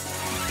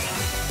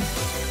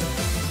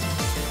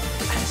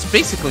 It's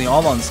basically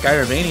all on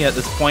Skyrovania at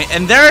this point,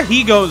 and there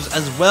he goes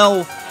as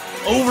well.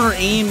 Over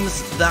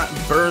aims that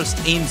burst,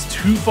 aims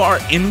too far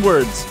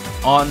inwards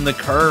on the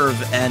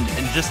curve, and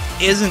just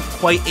isn't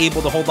quite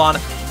able to hold on.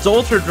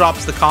 Dolter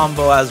drops the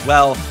combo as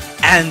well,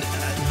 and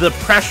the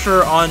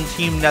pressure on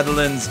Team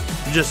Netherlands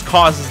just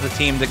causes the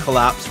team to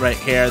collapse right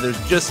here. There's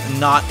just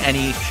not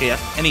any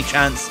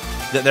chance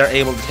that they're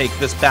able to take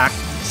this back.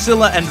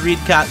 Scylla and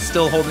Reedkatt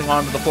still holding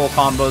on to the full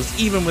combos,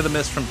 even with a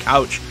miss from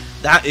Couch.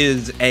 That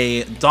is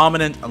a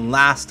dominant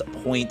last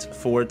point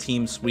for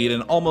Team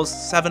Sweden.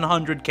 Almost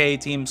 700k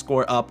team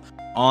score up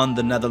on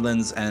the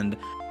Netherlands, and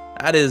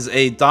that is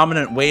a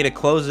dominant way to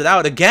close it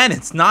out. Again,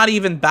 it's not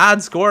even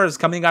bad scores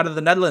coming out of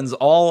the Netherlands,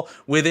 all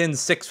within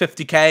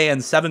 650k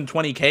and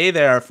 720k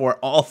there for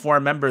all 4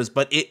 members,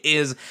 but it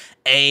is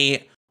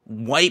a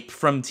wipe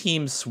from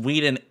Team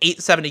Sweden.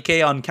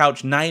 870k on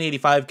Couch,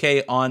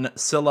 985k on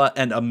Scylla,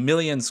 and a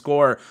million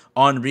score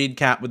on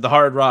Reedkatt with the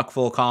Hard Rock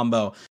full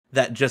combo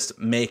that just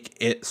make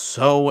it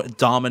so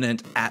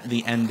dominant at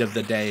the end of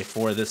the day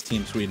for this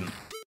Team Sweden.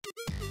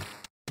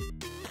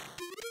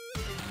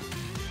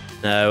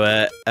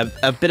 No,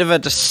 a bit of a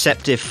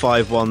deceptive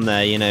 5-1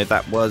 there. You know,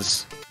 that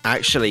was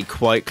actually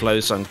quite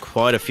close on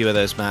quite a few of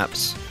those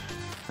maps.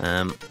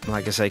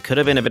 Like I say, could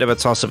have been a bit of a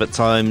toss-up at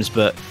times,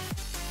 but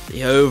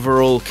the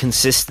overall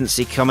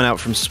consistency coming out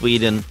from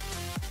Sweden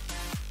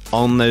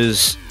on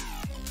those,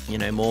 you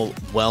know, more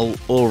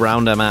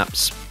all-rounder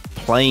maps,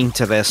 playing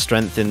to their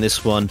strength in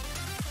this one.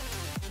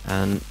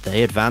 And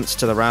they advanced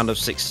to the round of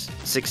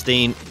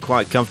 16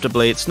 quite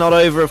comfortably. It's not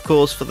over, of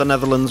course, for the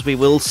Netherlands. We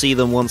will see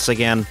them once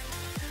again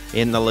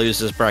in the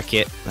losers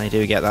bracket. They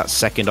do get that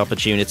second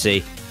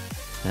opportunity.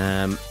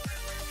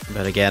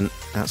 But again,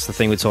 that's the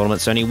thing with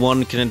tournaments. Only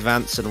one can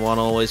advance and one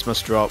always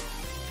must drop.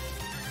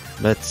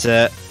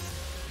 But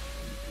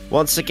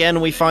once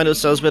again, we find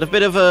ourselves with a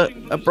bit of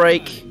a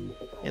break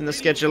in the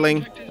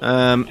scheduling.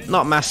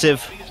 Not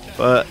massive,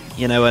 but,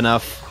 you know,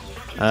 enough.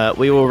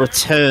 We will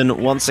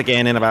return once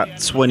again in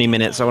about 20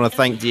 minutes. I want to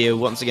thank Dio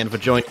once again for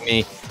joining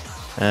me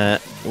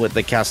with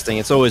the casting.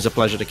 It's always a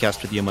pleasure to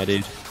cast with you, my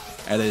dude.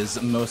 It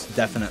is most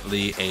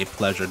definitely a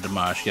pleasure,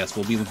 Dimash. Yes,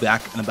 we'll be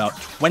back in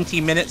about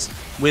 20 minutes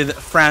with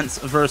France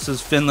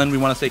versus Finland. We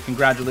want to say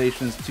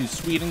congratulations to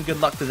Sweden. Good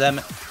luck to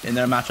them in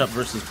their matchup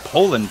versus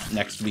Poland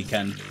next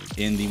weekend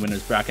in the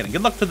winners bracket. And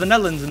good luck to the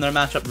Netherlands in their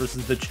matchup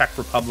versus the Czech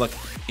Republic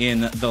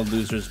in the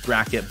losers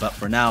bracket. But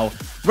for now,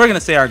 we're going to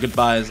say our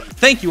goodbyes.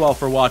 Thank you all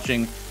for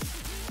watching.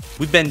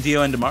 We've been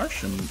Dio and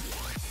Dimash, and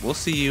we'll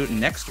see you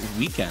next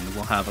weekend.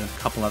 We'll have a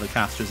couple other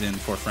casters in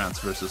for France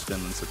versus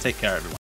Finland. So take care, everyone.